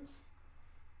niggas.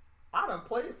 I done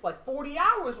played for like 40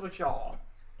 hours with y'all.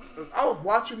 I was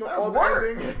watching all the work.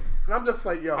 ending, and I'm just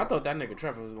like, yo. I thought that nigga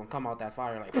Trevor was gonna come out that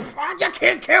fire like, you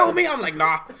can't kill me. I'm like,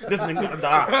 nah, this nigga gonna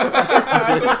die.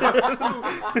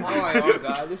 I'm like, oh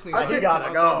god, this nigga. He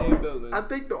gotta go. I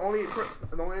think the only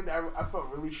thing that I felt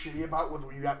really shitty about was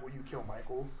when you killed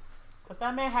Michael. Because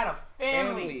that man had a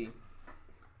family.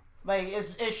 Like,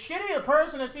 as shitty a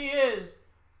person as he is,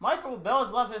 Michael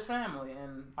does love his family,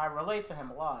 and I relate to him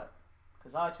a lot.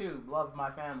 Because I, too, love my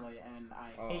family, and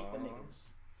I hate the niggas.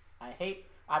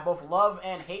 I both love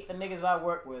and hate the niggas I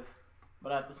work with,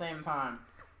 but at the same time,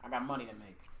 I got money to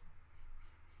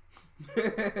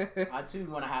make. I, too,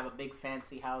 want to have a big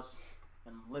fancy house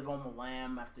and live on the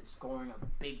lam after scoring a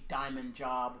big diamond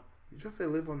job. You just say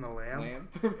live on the lamb?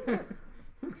 So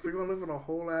you're gonna live on a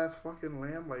whole ass fucking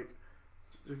lamb? Like,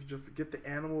 just get the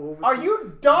animal over. Are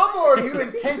you dumb, or are you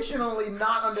intentionally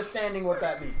not understanding what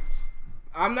that means?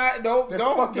 I'm not. Don't.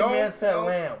 Man said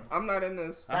lamb. I'm not in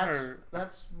this.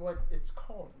 That's what it's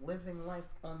called, living life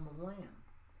on the lam.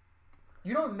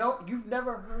 You don't know. You've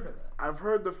never heard of that. I've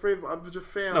heard the phrase, but I'm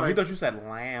just saying. No, like, he thought you said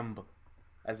lamb,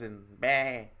 as in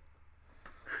bah.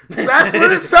 That's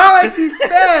what it sounded like he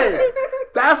said.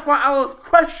 That's why I was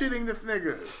questioning this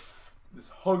nigga. This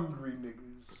hungry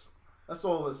niggas. That's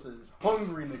all it says.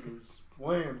 Hungry niggas.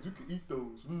 Lambs, you can eat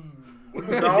those. No.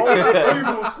 Why you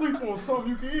gonna sleep on something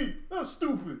you can eat? That's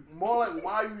stupid. More like,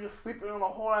 why are you just sleeping on a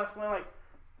whole ass lamb? Like,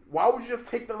 why would you just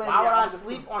take the lamb? Why would I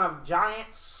sleep on a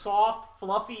giant, soft,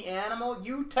 fluffy animal?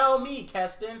 You tell me,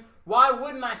 Keston. Why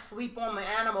wouldn't I sleep on the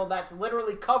animal that's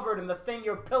literally covered in the thing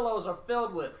your pillows are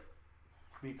filled with?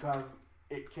 Because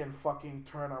it can fucking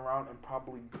turn around and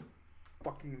probably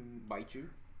fucking Bite you.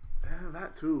 Yeah,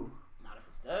 that too. Not if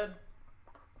it's dead.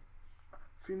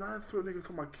 See, now it's two niggas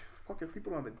talking about fucking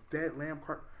sleeping on a dead lamb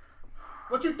cart.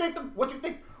 What did you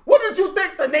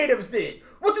think the natives did?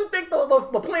 What you think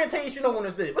the plantation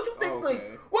owners did? What you think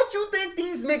what you think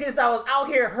these niggas that was out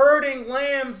here herding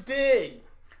lambs did?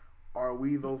 Are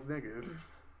we those niggas?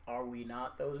 Are we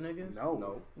not those niggas?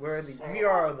 No. We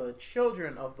are the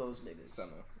children of those niggas. Son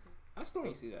of. I still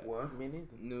ain't see that. What? Me neither.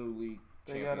 New league.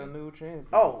 They got a new champion.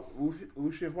 Oh,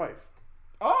 Lucian's wife.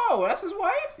 Oh, that's his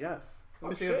wife? Yes. Let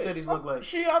me see what titties look like.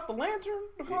 She out the lantern?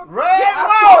 The fuck?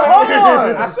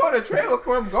 I saw the trailer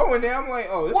for him going there. I'm like,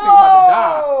 oh, this nigga about to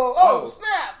die. Oh,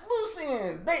 snap.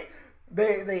 Lucian.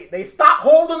 They stopped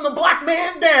holding the black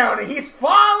man down, and he's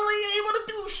finally able to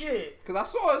do shit. Because I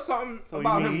saw something So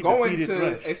about you him mean he going defeated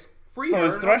to Thresh? free So her.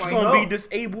 is and Thresh I'm gonna like, be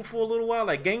disabled for a little while,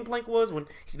 like Gangplank was when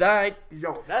he died?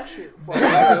 Yo, that shit.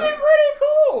 That would be pretty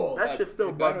cool. That shit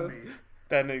still bugged me.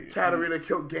 That nigga. Katarina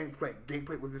killed Gangplank.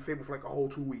 Gangplank was disabled for like a whole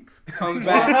 2 weeks. comes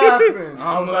What back. happened?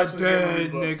 I'm a actually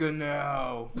dead getting nigga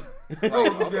now.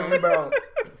 rebalanced.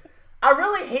 I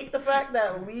really hate the fact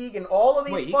that League and all of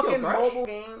these Wait, he killed fucking Thresh? mobile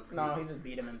games. No, he just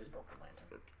beat him and just broke the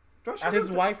lantern.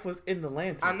 His wife was in the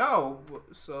lantern. I know.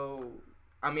 So,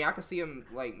 I mean, I can see him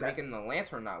like making the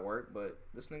lantern not work, but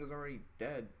this nigga's already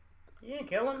dead. He didn't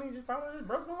kill him. He just probably just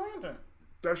broke the lantern.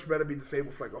 Thresh better be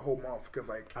disabled for like a whole month, because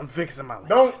like I'm fixing my lantern.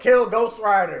 Don't kill Ghost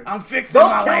Rider. I'm fixing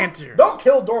my lantern. Don't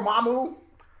kill Dormammu.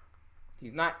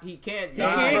 He's not. He can't. He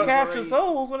die. can't capture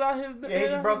souls without his. Yeah, he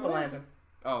just broke the lantern.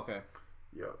 Oh, okay.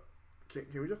 yo, can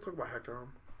we just talk about Hecarim?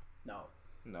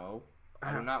 No.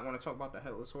 I do not want to talk about the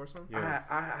Headless Horseman. Yeah.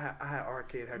 I had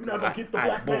arcade Hecarim. You're not gonna keep the I-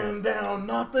 black boy. man down.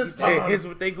 Not this time. Hey, here's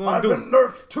what they gonna I've do. been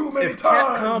nerfed too many If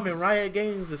times. Capcom and Riot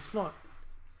Games is smart,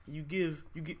 you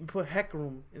put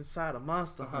Hecarim inside a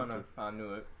Monster Hunter I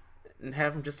knew it. and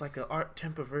have him just like an art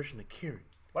temper version of Kieran.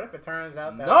 What if it turns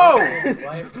out that No! Lucian's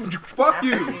wife, Fuck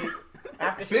you.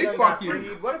 after she Big done fuck got you.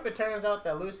 freed, what if it turns out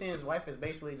that Lucian's wife is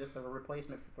basically just a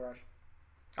replacement for Thresh?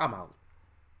 I'm out.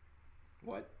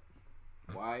 What?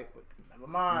 Why? Never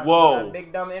mind. Whoa. She got a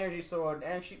big dumb energy sword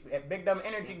and a big dumb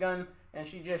energy gun, and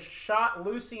she just shot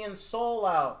Lucian's soul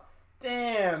out.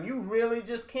 Damn, you really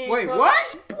just can't. Wait, trust- what?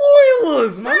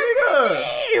 Spoilers, my Nigga!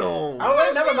 nigga. Oh, I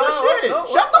wait, never mind. shit. Oh,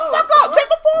 Shut the oh, fuck oh, up. Take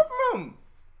the phone from him.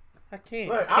 I can't.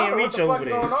 Look, I Can't don't know what reach the over fuck's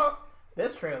there. going on.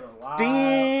 This trailer, wow.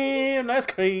 Damn, that's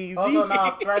crazy. Also,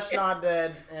 now Thresh not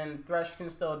dead, and Thresh can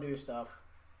still do stuff.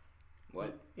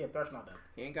 What? Yeah, Thresh not dead.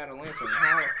 He ain't got a lantern.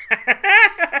 How?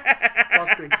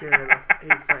 Fuck the Karen. I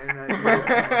hate fighting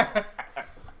that.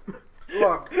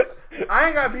 Look, I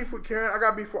ain't got beef with Karen. I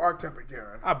got beef with Arc Temper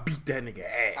Karen. I beat that nigga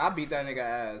ass. I beat that nigga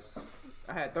ass.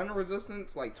 I had thunder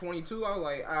resistance like 22. I was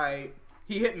like,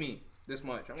 he hit me this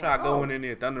much. I'm Try like, going in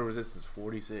there. Thunder resistance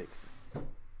 46.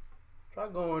 Try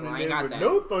going I in ain't there got with that.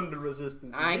 no thunder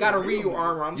resistance. I ain't got a Ryu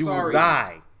armor. I'm You sorry. will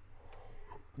die.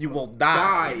 You will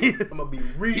die. I'm gonna be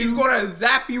Ryu. He's gonna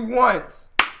zap you once.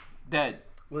 Dead.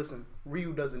 Listen,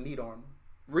 Ryu doesn't need armor.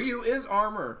 Ryu is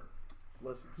armor.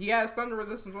 Listen, He has thunder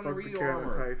resistance on the Fuck the Ryu Karen, that's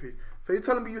armor. how you feel. So you're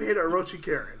telling me you hate Orochi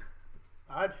Karen?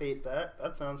 I'd hate that.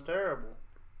 That sounds terrible.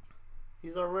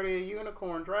 He's already a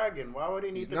unicorn dragon. Why would he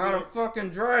need He's to not be a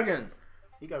fucking dragon.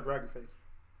 He got dragon face.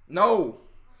 No.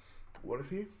 What is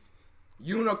he?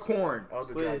 Unicorn. Oh, the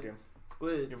Squid. dragon.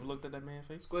 Squid. You ever looked at that man's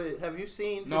face? Squid. Have you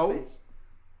seen No. his face?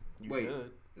 You Wait.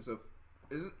 should.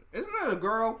 Isn't it a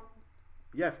girl?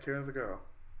 Yes, Karen's a girl.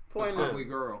 Point Ugly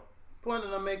girl.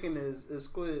 that I'm making is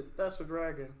Squid. That's a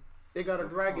dragon. It got a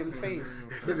dragon face.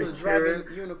 Is It's a it dragon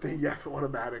Karen? unicorn. Then yes,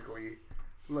 automatically.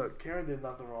 Look, Karen did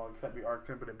nothing wrong except be arc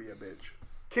tempered and be a bitch.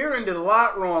 Kieran did a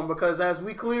lot wrong because as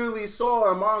we clearly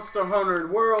saw in Monster Hunter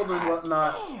World and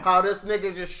whatnot, how this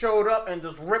nigga just showed up and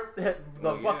just ripped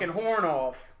the fucking horn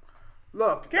off.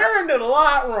 Look, Kieran did a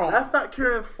lot wrong. that's not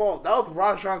Karen's fault. That was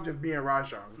Rajang just being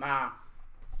Rajang. Nah.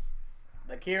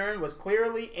 The Kieran was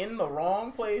clearly in the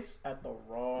wrong place at the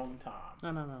wrong time.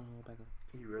 No, back up.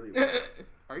 He really was.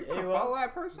 Are you Yeah, gonna well- follow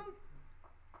that person?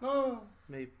 No.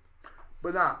 Maybe.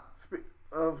 But nah,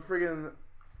 friggin'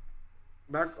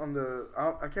 back on the.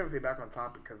 I can't say back on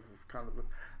topic because it's kind of.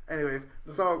 Anyways,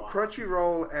 so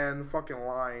Crunchyroll and fucking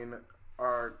Line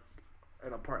are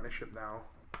in a partnership now.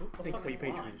 Thank you for your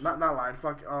patronage. Not Line.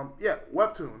 Fuck. Yeah,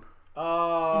 Webtoon. Line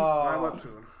Oh.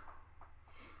 Webtoon.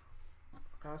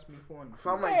 Pass me one. So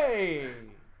I'm like, Hey!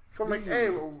 hey,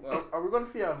 are we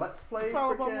gonna see a Let's Play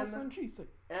Follow about my freaking son, Jesus.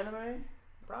 Anime?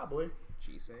 Probably.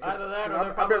 She said. Either that or I've they're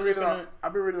been probably, just reading. gonna,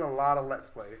 I've been reading a lot of Let's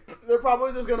Play. they're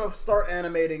probably just gonna start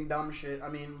animating dumb shit. I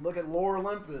mean, look at Lore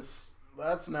Olympus.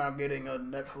 That's now getting a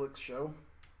Netflix show.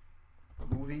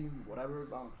 Movie, whatever.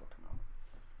 I don't fucking know.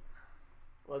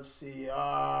 Let's see.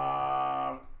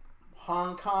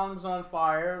 Hong Kong's on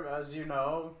fire, as you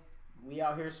know. We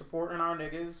out here supporting our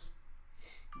niggas.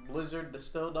 Blizzard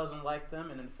still doesn't like them,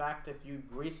 and in fact, if you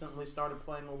recently started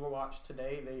playing Overwatch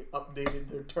today, they updated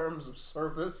their terms of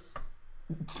service.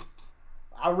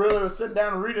 I really was sitting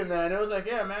down and reading that, and it was like,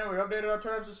 yeah, man, we updated our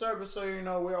terms of service, so, you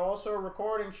know, we're also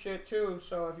recording shit, too.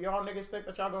 So if y'all niggas think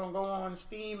that y'all gonna go on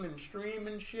Steam and stream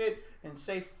and shit and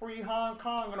say free Hong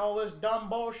Kong and all this dumb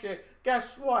bullshit,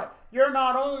 guess what? You're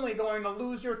not only going to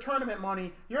lose your tournament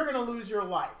money, you're gonna lose your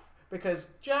life. Because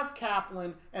Jeff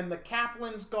Kaplan and the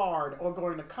Kaplan's Guard are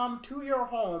going to come to your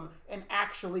home and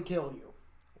actually kill you.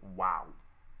 Wow.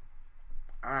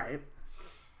 Alright.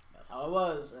 That's how it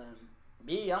was. And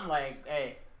me, I'm like,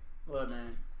 hey, look,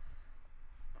 man.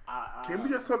 Can we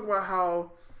just talk about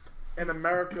how in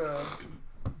America,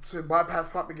 to bypass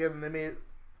propaganda, they made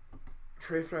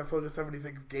Tracer and Soldier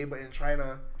 76 gay, but in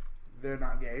China, they're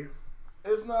not gay?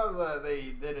 It's not that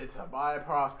they did it to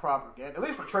bypass propaganda. At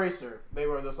least for Tracer, they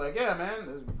were just like, yeah,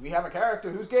 man, we have a character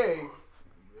who's gay.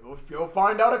 You'll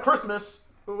find out at Christmas.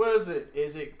 Who is it?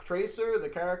 Is it Tracer, the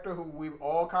character who we've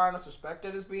all kind of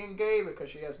suspected as being gay because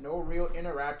she has no real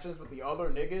interactions with the other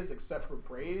niggas except for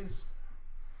praise?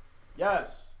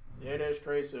 Yes, it is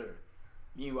Tracer.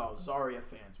 Meanwhile, Zarya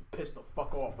fans were pissed the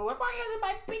fuck off. They're like, why isn't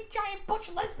my big giant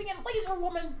butch lesbian laser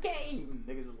woman gay? And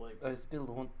niggas was like, I still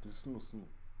want to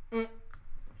snoo.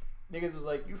 niggas was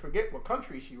like, you forget what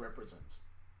country she represents.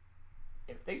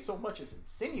 If they so much as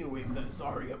insinuate that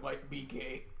Zarya might be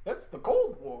gay, that's the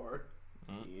Cold War.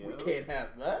 We can't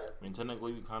have that. I mean,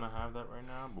 technically, we kind of have that right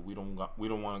now, but we don't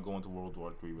want to go into World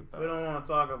War III with that. We don't want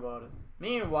to talk about it.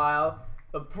 Meanwhile,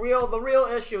 the real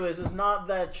issue is not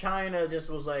that China just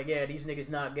was like, yeah, these niggas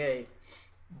not gay.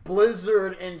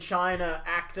 Blizzard and China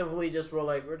actively just were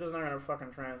like, we're just not gonna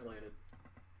fucking translate it.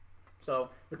 So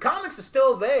the comics are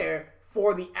still there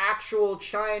for the actual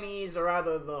Chinese or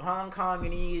rather the Hong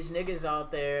Kongese niggas out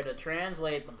there to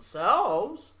translate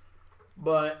themselves.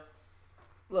 But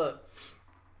look,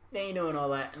 they ain't doing all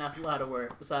that, and that's a lot of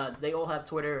work. Besides, they all have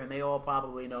Twitter, and they all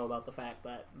probably know about the fact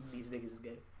that these niggas is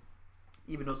gay.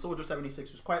 Even though Soldier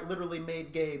 76 was quite literally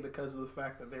made gay because of the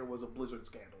fact that there was a Blizzard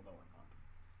scandal going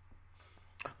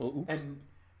on. Well, oops.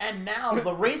 And now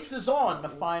the race is on to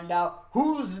find out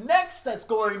who's next that's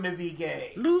going to be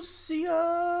gay.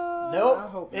 Lucia!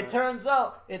 Nope. It turns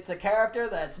out it's a character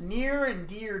that's near and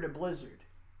dear to Blizzard.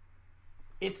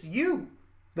 It's you,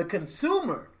 the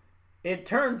consumer. It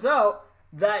turns out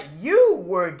that you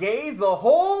were gay the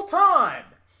whole time.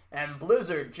 And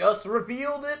Blizzard just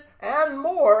revealed it and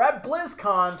more at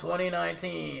BlizzCon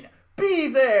 2019. Be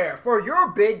there for your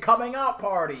big coming out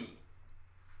party.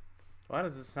 Why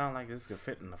does it sound like this could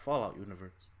fit in the Fallout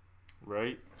universe?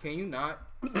 Right? Can you not?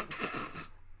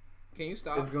 Can you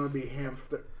stop? It's gonna be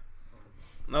hamster.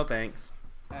 No thanks.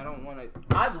 I don't want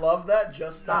to. I'd love that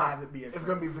just to have it be a It's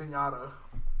gonna be Zenyatta.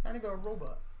 I think a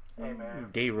robot. Hey man.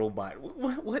 Gay robot.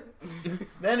 What?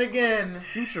 Then again,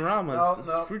 Futurama.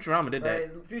 No. Futurama did that.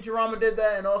 right, Futurama did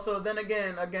that, and also then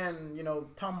again, you know,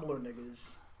 Tumblr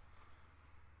niggas.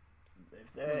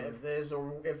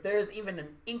 If there's even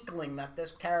an inkling that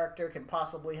this character can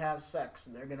possibly have sex,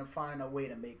 they're gonna find a way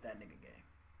to make that nigga gay.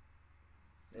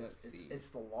 It's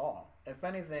the law. If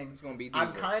anything, It's gonna be I'm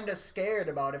deeper. kind of scared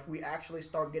about if we actually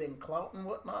start getting clout and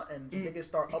whatnot, and niggas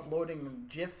start uploading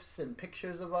gifs and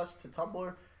pictures of us to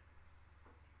Tumblr.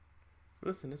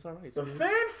 Listen, it's alright. The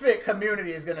fanfic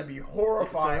community is gonna be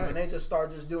horrifying alright. when they just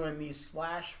start just doing these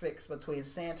slash fics between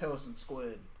Santos and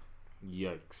Squid.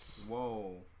 Yikes.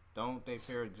 Whoa. Don't they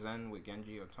pair Zen with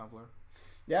Genji or Tumblr?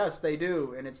 Yes, they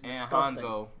do, and it's And disgusting.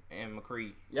 Hanzo and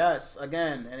McCree. Yes,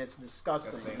 again, and it's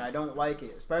disgusting, Yes, they- and I don't like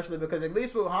it, especially because at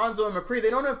least with Hanzo and McCree, they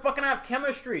don't even fucking have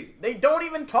chemistry. They don't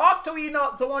even talk to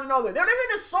one another. They don't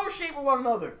even associate with one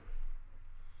another.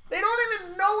 They don't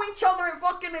even know each other. It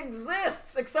fucking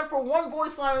exists, except for one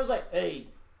voice line that was like, "Hey,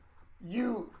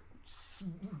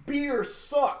 beer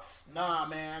sucks." Nah,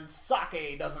 man,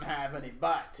 sake doesn't have any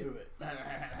bite to it.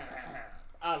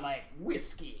 I like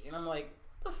whiskey, and I'm like,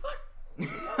 the fuck.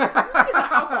 These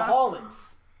are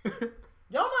alcoholics.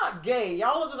 Y'all not gay.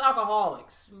 Y'all are just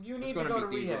alcoholics. You need to gonna go to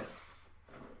be deeper. rehab.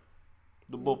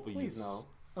 The both of you Please. know.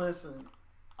 Listen,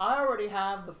 I already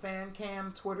have the fan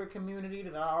cam Twitter community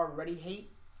that I already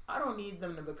hate. I don't need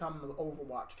them to become the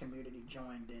Overwatch community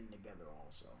joined in together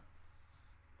also.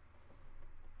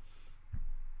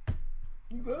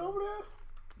 You good over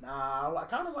there? Nah, I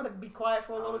kind of wanted to be quiet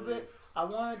for a little bit. I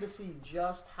wanted to see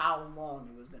just how long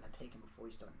it was going to take him before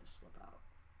he started to slip out.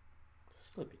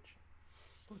 Slippage.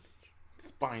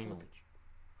 Spinal.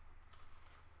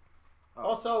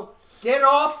 Also, get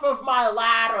off of my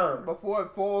ladder. Before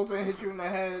it falls and hits you in the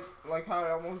head, like how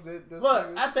I almost did this. Look,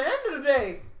 nigga. at the end of the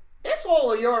day, it's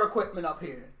all of your equipment up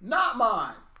here, not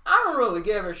mine. I don't really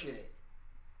give a shit.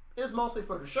 It's mostly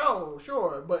for the show,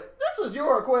 sure, but this is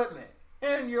your equipment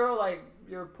and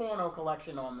your porno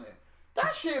collection on there.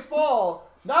 That shit fall.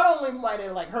 Not only might it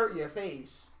hurt your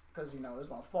face, because it's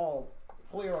gonna fall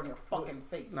clear on your fucking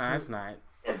face. Nah, it's not.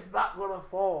 It's not gonna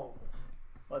fall.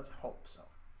 Let's hope so.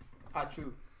 I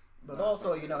chew. But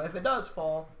also, if it does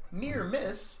fall, near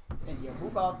miss, and you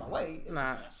move out the way, it's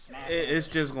Nah, just gonna smash. it's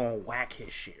just gonna whack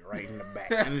his shit right in the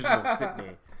back, and it's gonna sit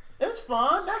there. It's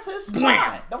fun. That's his spot.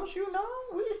 Blam! Don't you know?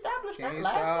 We established that Can't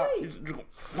last stop. week. It's just gonna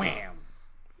wham.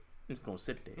 It's gonna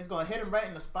sit there. He's gonna hit him right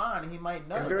in the spine, and he might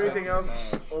know. Is there anything else?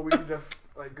 Or we can just,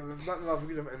 because there's nothing else, we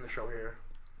can just end the show here.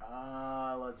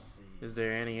 Let's see. Is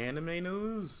there any anime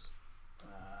news?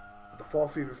 The fall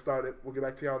season started. We'll get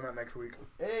back to y'all on that next week.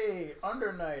 Hey,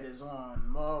 Under Night is on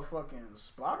motherfucking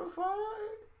Spotify.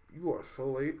 You are so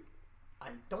late. I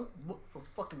don't look for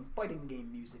fucking fighting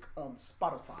game music on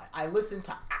Spotify. I listen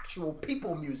to actual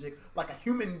people music like a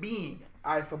human being.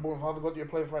 Alright, so boom, if I was to go to your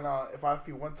place right now, if I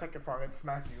see one Tekken song, I'd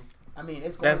smack you. I mean,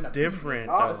 it's going That's to different.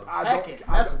 Be, Oh, though. I don't- Tekken.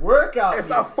 I That's don't- workout It's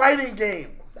a music. fighting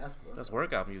game. That's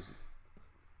workout music.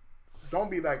 Don't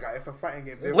be that guy. It's a fighting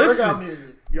game. It's Listen. workout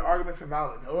music. Your arguments are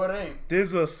valid. No, it ain't.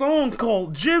 There's a song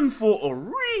called Gym for a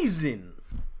reason.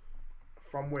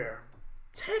 From where?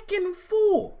 Tekken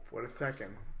 4. What is Tekken?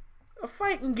 A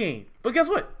fighting game. But guess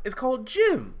what? It's called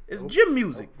Gym. It's gym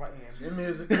music. Fighting game. Good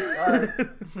music. Alright.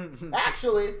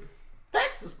 Actually,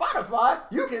 thanks to Spotify,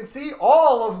 you can see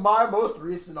all of my most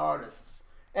recent artists.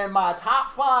 And my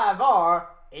top 5 are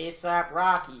ASAP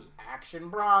Rocky, Action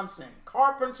Bronson,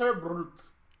 Carpenter Brute,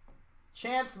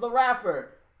 Chance the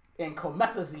Rapper, and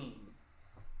Comethazine.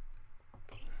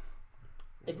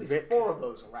 At least Vic- 4 of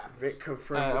those are rappers. Vic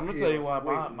confirmed. I'm gonna tell you why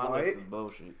appeals. my Wait, list what? is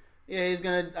bullshit. Yeah, he's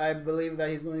gonna. I believe that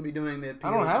he's going to be doing the. I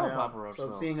don't appeals have a now. Papa Roach,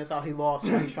 So so. seeing as how he lost,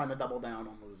 he's trying to double down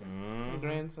on losing.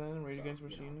 Grandson, Rage Against the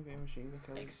Machine, Game Machine,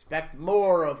 Kelly. Expect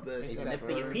more of this, and Except if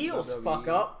the for appeals WWE. fuck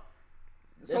up,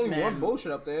 There's this only man one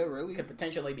bullshit up there, really. could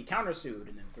potentially be countersued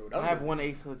and then threw it I over. have one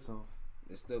Ace Hood song.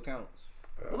 It still counts.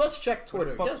 Well, let's check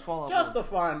Twitter fuck's just, Fall Out just Boy? to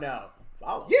find out.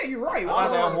 Follow. Yeah, you're right. Follow I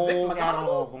got a Vic whole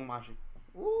McConnell. on my shit.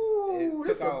 Ooh, It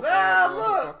this is took a out bad all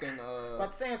look. the fucking But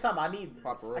at the same time, I need this.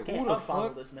 Papa I Roach. can't Who the unfollow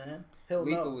fuck? this man. He'll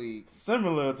Lethal know. League.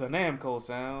 Similar to Namco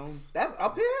sounds. That's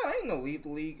up here. I ain't no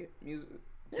Lethal League music.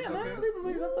 Yeah, It's man. up here. Lethal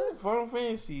League's up there. Final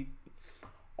Fantasy.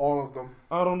 All of them.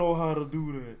 I don't know how to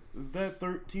do that. Is that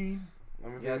 13?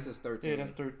 Let me Yes, see. it's 13. Yeah,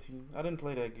 that's 13. I didn't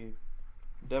play that game.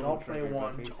 Devil Don't play Trigger by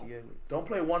one. Casey Edwards. Don't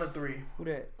play 1 and 3. Who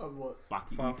that? Of what?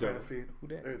 Baki Final Ito. Fantasy Who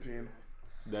that? 13.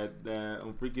 That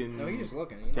freaking No, he's just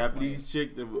looking. He's not Japanese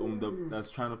chick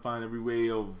that's trying to find every way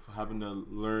of having to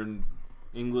learn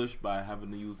English by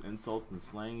having to use insults and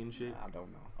slang and shit. I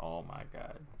don't know. Oh my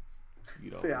god.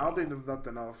 You don't So yeah, I don't know. think there's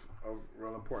nothing else of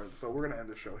real importance. So we're gonna end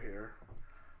the show here.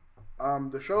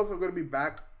 The shows are going to be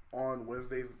back on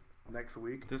Wednesdays next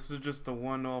week. This was just a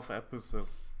one-off episode.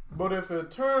 But if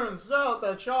it turns out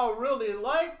that y'all really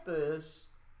like this,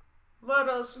 let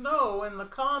us know in the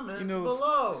comments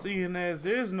below. Seeing as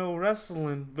there's no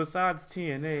wrestling besides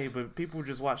TNA, but people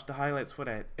just watch the highlights for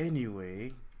that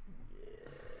anyway.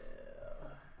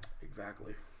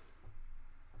 Exactly.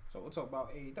 So we'll talk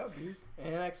about AEW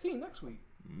and NXT next week.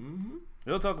 Mm-hmm.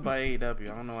 We'll talk about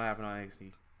AEW. I don't know what happened on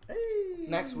NXT. Hey,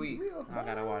 Next week. I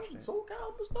gotta watch that. Soul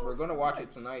Calibur stuff. We're gonna watch it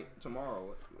tonight,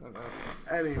 tomorrow.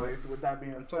 Anyways, with that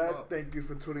being talking said, about- thank you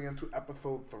for tuning in to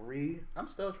episode 3. I'm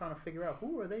still trying to figure out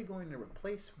who are they going to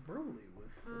replace Broly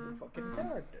with for the fucking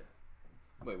character.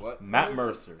 Wait, what? Matt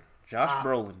Mercer. Josh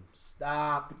Brolin.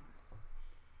 Stop.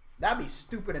 That'd be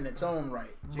stupid in its own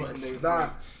right. But Nah,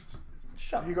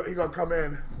 shut he up. gonna come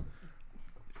in.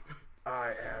 I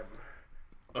am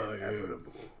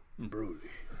inevitable Broly.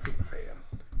 super fan.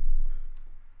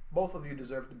 Both of you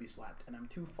deserve to be slapped, and I'm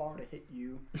too far to hit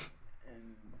you.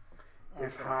 And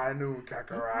It's high noon,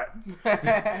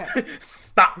 Kakarot.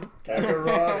 Stop.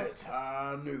 Kakarot, it's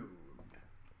high noon.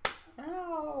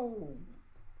 Ow.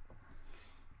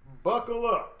 Buckle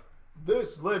up.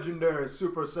 This legendary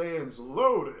Super Saiyan's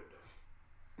loaded.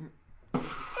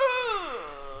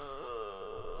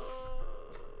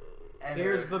 And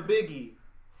here's the biggie.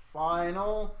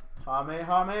 Final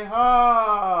Kamehameha.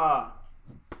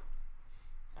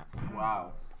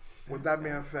 Wow. With that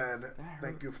being said,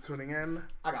 thank you for tuning in.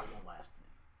 I got one last thing.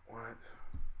 What?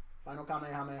 Final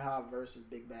Kamehameha versus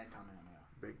Big Bad Kamehameha.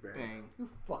 Big Bang. Bang. You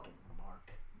fucking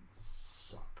mark. You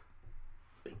suck.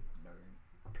 Big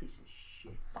nerd. Piece of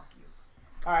shit. Fuck you.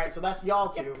 Alright, so that's y'all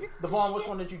two. Devon, which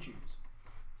one did you choose?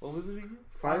 What was it again?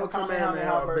 Final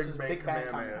Kamehameha or Big Bang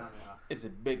Kamehameha? Is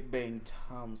it Big Bang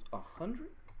times 100?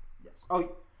 Yes.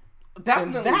 Oh,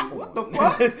 definitely. That What one. the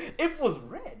fuck? It was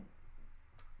red.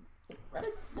 Ready?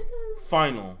 Nigga?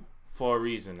 Final for a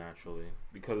reason, actually,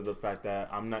 because of the fact that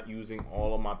I'm not using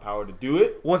all of my power to do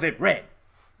it. Was it red?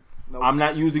 I'm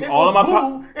not using It all of my was power.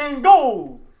 blue and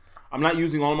gold. I'm not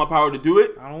using all of my power to do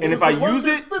it. I don't And if wanna I do it. use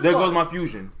it, Spitfire. there goes my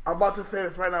fusion. I'm about to say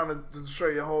this right now to show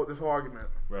you this whole argument.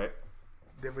 Right.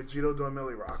 Did Vegito doing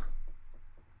Millie Rock?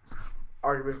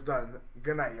 Argument's done.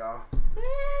 Good night, y'all. Man,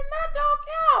 that don't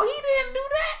count. He didn't do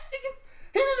that.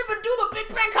 He didn't even do the Big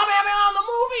Bang Kamehameha on the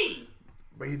movie.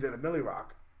 But he did a Millie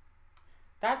Rock.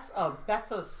 That's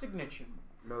a signature move.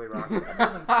 Millie Rock. That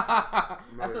doesn't.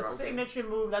 That's Millie a Rock. signature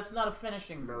move. That's not a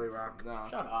finishing move. Millie Rock. Nah.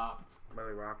 Shut up.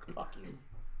 Millie Rock. Fuck you.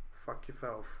 Fuck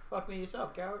yourself. Fuck me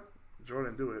yourself, coward.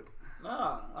 Jordan, do it.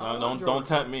 Nah. I No, love don't Jordan.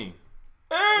 tempt me.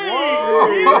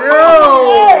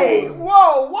 Hey,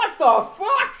 whoa, what the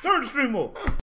fuck? Turn the stream on.